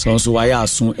 Amen. So why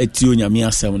asun etio nyame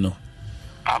asem no.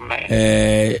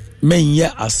 Amen. Men ye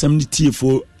assembly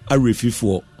for a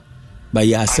refifo, but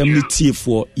ye assembly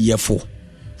for yefo.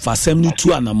 For assembly to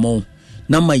anamon,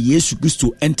 na ma Yesu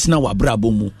Christo entina wa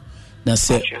brabo mu. Na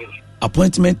se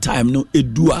appointment time no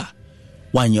edua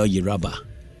 1 year yiraba.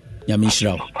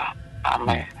 Yamishra.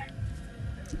 Amen.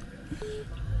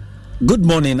 Good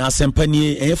morning,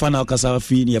 Asempani. Efana kasa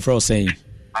fi ni efra saying.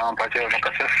 I'm Pacho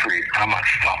kasa free.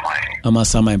 I'm a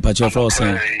Samai Pacho for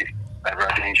saying.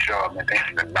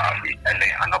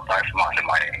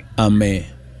 Amen.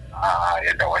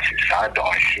 That was sad.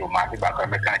 Don't show my back.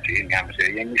 I can't see him.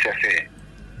 Say, you say,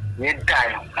 you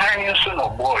die. I am so no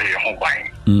boy.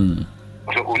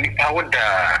 So only I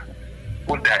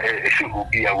would issue will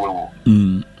be a will.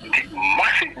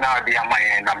 Massive now, the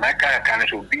America can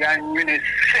so be a unit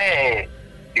say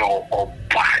your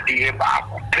body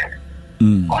about.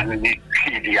 Only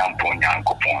the Amponya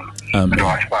coupon.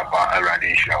 Papa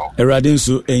Eradin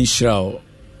so enshraw.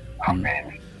 Amen.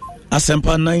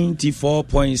 Asempa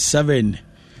 94.7.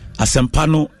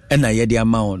 Asempano ena yedi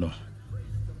amaono.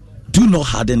 Do not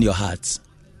harden your heart,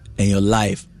 and your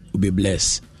life will be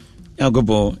blessed.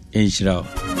 Yagobo enshraw.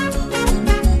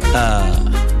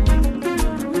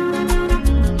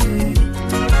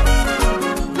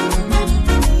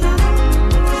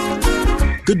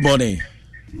 Good morning.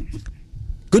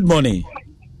 Good morning.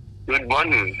 Good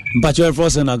morning. But you're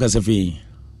frozen agasafi.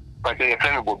 But you're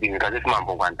friend Bobby because it's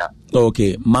Mampong Quanta.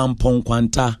 Okay, Mampong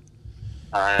Quanta.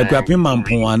 A crappy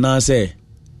Mampong, and say.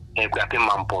 A crappy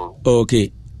Mampong.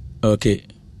 Okay.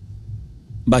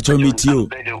 But you meet you.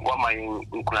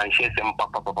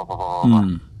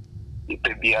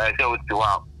 If be I say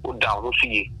to down,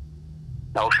 see.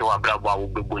 Now show a grabber will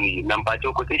be bunny.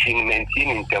 Nampacho quotation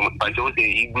maintaining them, but you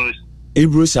say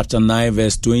Hebrews chapter 9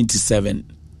 verse 27.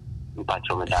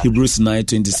 Hebrews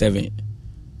 9:27.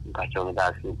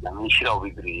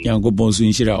 Yango bonsu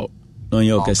inshira no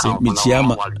yokase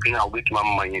michiama.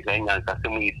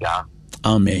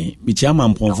 Amen. Michiama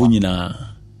mponfu nyina.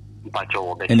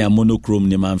 Ene monochrome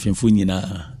ne manfenfu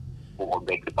nyina.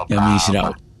 Yami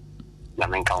inshira.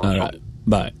 Alright.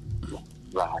 Bye.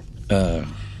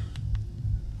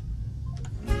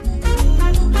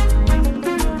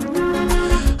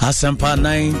 Asempa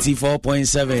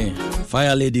 94.7.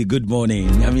 Fire Lady, good morning.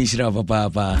 Yamishra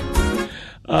Papa.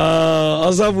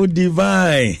 Osafu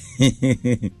Divine.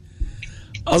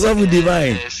 Osafu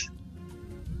Divine. Yes.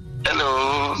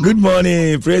 Hello. Good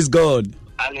morning. Praise God.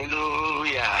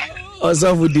 Hallelujah.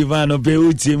 Osafu Divine.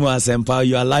 Obeu Timo Asempa.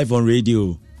 You are live on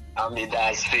radio.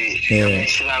 Yeah.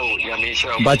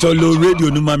 But your low radio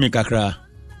no mami kakra.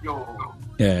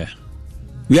 Yeah.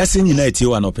 We are seeing United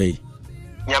one opay.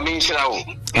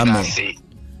 Amen.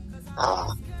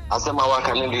 Asema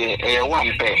wakanende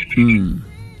wampe.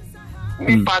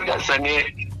 Mi pada sane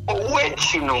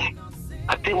owechino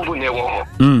atimbu ne wo.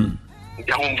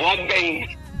 Ya mbo ben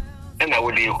na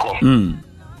wodi ko.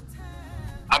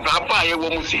 Ababa ye wo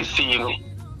musisi no.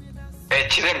 E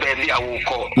kire bebi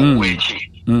awuko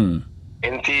owechi.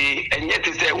 Enti enye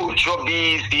te se wo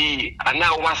chobi si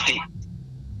ana wasi.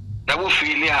 Na wo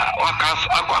filia wakas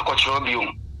akwa biom.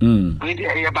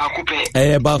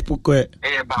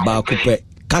 Bakupe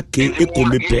kake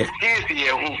ekomepe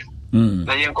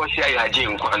na yenko sia ya je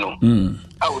nkwano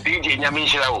au DJ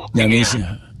nyamishira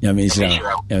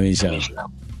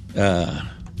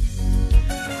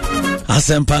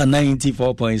Asempa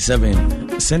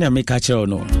 94.7. Send a make a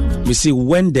no. You see,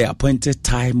 when the appointed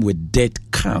time with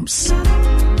death comes,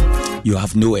 you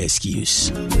have no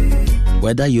excuse.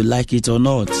 Whether you like it or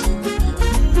not,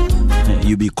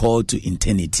 you'll be called to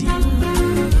eternity.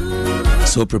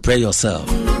 So prepare yourself.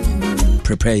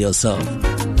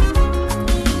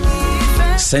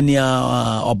 Senia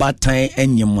obatan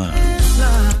enyima.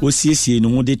 Osiesie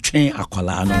no de twen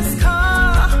akwala no.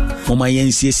 Mama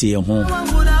yensiesie ho.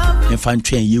 Emfa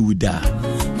twen yewuda.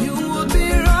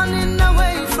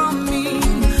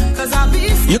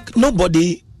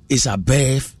 Nobody is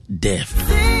above death.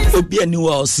 Obi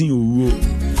aniwa osin owo.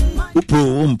 Upo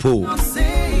umpo.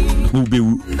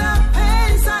 Ubewu.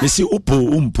 Mesi upo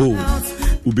umpo.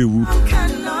 Ubewu.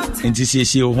 Enti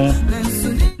siesie ho.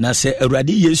 Na se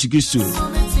Awurade Yesu Kristo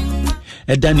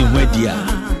edane ho adia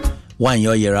wan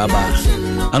yo yeraba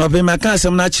Anope maka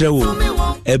asem na kire wo.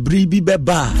 Ebri bi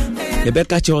beba.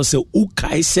 Yebeka che se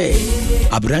ukai se.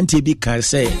 Abrante bi kai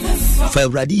se. Fa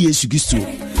Awurade Yesu Kristo.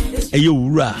 Eye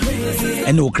wura.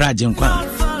 Ene okra genkwa.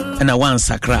 Ena wan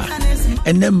sakra.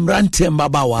 Ene mrante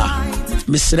mbabawa.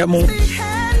 Misremo.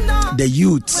 The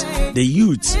youth.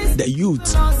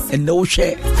 And no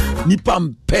share.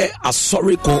 Nipam pe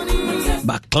asoriko.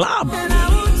 Ba club.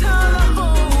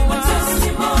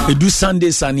 We do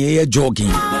Sundays and here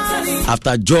jogging.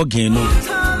 After jogging, no.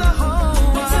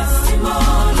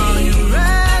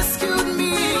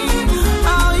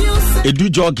 We do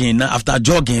jogging after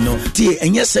jogging, no.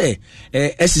 And yes,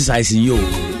 exercise in you.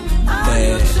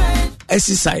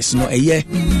 Exercise, no.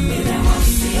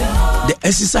 The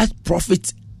exercise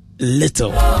profit a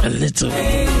little.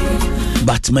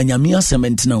 But manyamia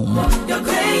cement na umo.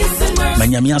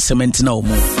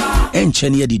 And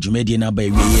Chenia di Jumediana by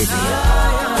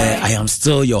I am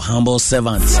still your humble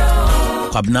servant.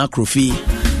 Kwabna Krofi.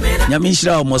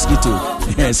 Nyamishra mosquito.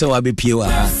 So I be pure.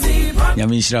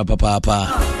 Nyamishra papa.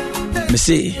 Me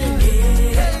say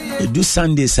do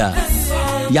Sunday sir.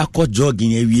 Yako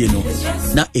jogging ewie no.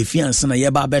 Na efiance na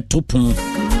yeba be topon.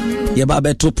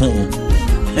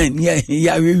 And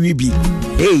yeah we be.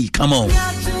 Hey, come on.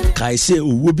 Kai say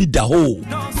wo bi da ho.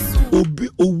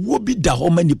 Wo bi da ho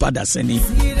mani pada seni.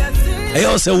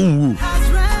 Ayo se unwu.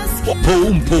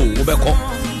 Umpo obeko.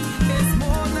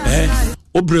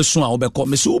 Obresun a obeko.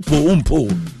 Me say umpo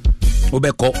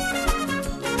obeko.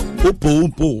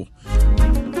 Umpo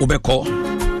obeko.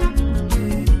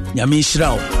 Nyame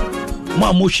hira o.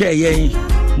 Ma mo hwe yen.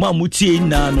 Ma mo tie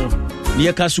na no. Ne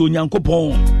yeka so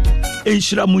Onyankopon.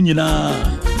 Enhira mu nyina.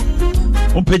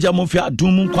 Ompeja mo fi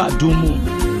adum mu kwa adum mu.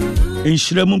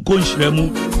 Enhira mu ko enhira mu.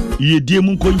 Yedie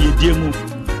mu ko yedie mu.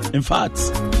 In fact,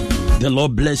 the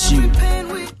Lord bless you,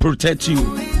 protect you.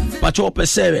 But you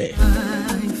perceive.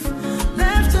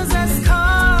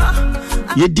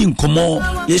 Yedin komo,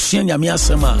 yesien nyame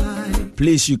asema.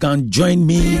 Please, you can join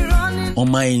me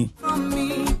on my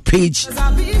page,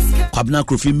 Kwabna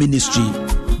Krofi Ministry.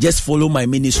 Just follow my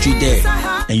ministry there,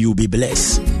 and you'll be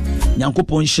blessed.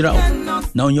 Nyankopon shira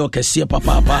na onyo kese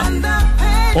papa.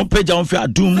 On page on fi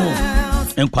adumu,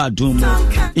 enko adumu.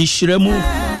 Inshiremu,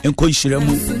 enko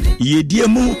inshiremu.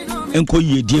 Yediemu, enko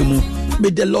yediemu. May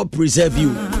the Lord preserve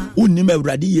you. Unime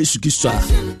Awurade Yesu Kristo.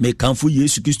 May kamfu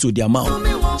Yesu Kristo di amount.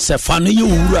 Se fanu ye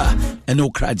wura ene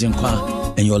okra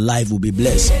genkwa, and your life will be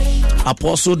blessed.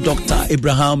 Apostle Dr.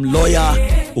 Abraham, lawyer,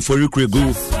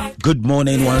 Oforikregu. Good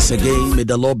morning once again. May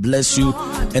the Lord bless you.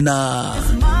 And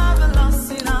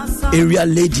area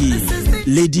lady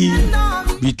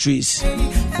Beatrice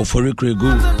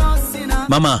Oforikregu.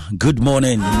 Mama, good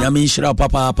morning. Nyame shira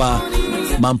papa.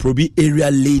 Mamprobi area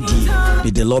lady.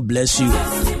 May the Lord bless you.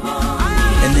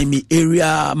 And then me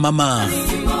area mama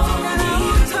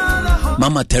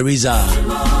Teresa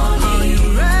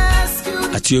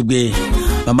Atiogbe.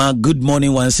 Mama, good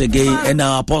morning once again. And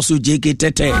our Apostle J.K.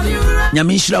 Tete.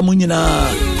 Nyame shira mu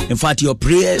nyina. In fact, your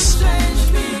prayers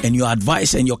and your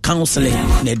advice and your counseling,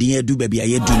 the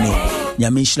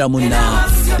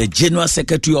General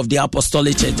Secretary of the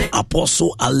Apostolic Church,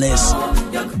 Apostle Alex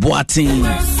Boating.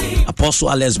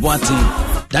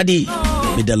 Daddy,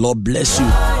 may the Lord bless you.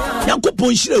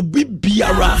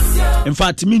 In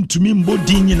fact, mean to me,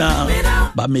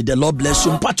 but may the Lord bless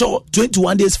you.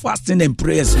 21 days fasting and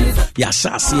prayers.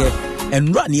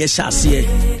 And run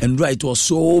and right was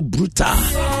so brutal.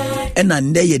 And I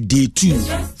day 2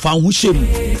 found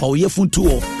Hushem for your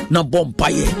funtuo na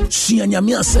bompaye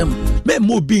suanyamiasem me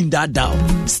mo being that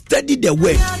down. Study the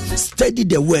word,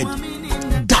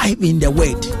 dive in the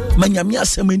word.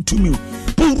 Manyamiasem into me.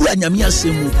 Pura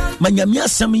nyamiasem,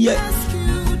 manyamiasem ye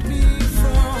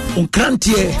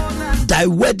unkrantie. Thy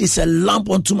word is a lamp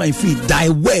unto my feet. Thy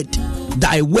word.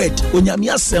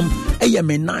 Onyamiasem eye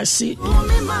me nasi.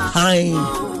 Hi,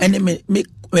 and me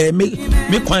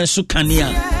kwansu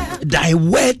kania. Thy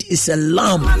word is a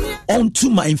lamp unto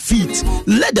my feet.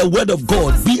 Let the word of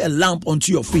God be a lamp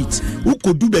unto your feet. Who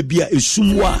could do the beer is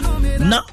sumwa na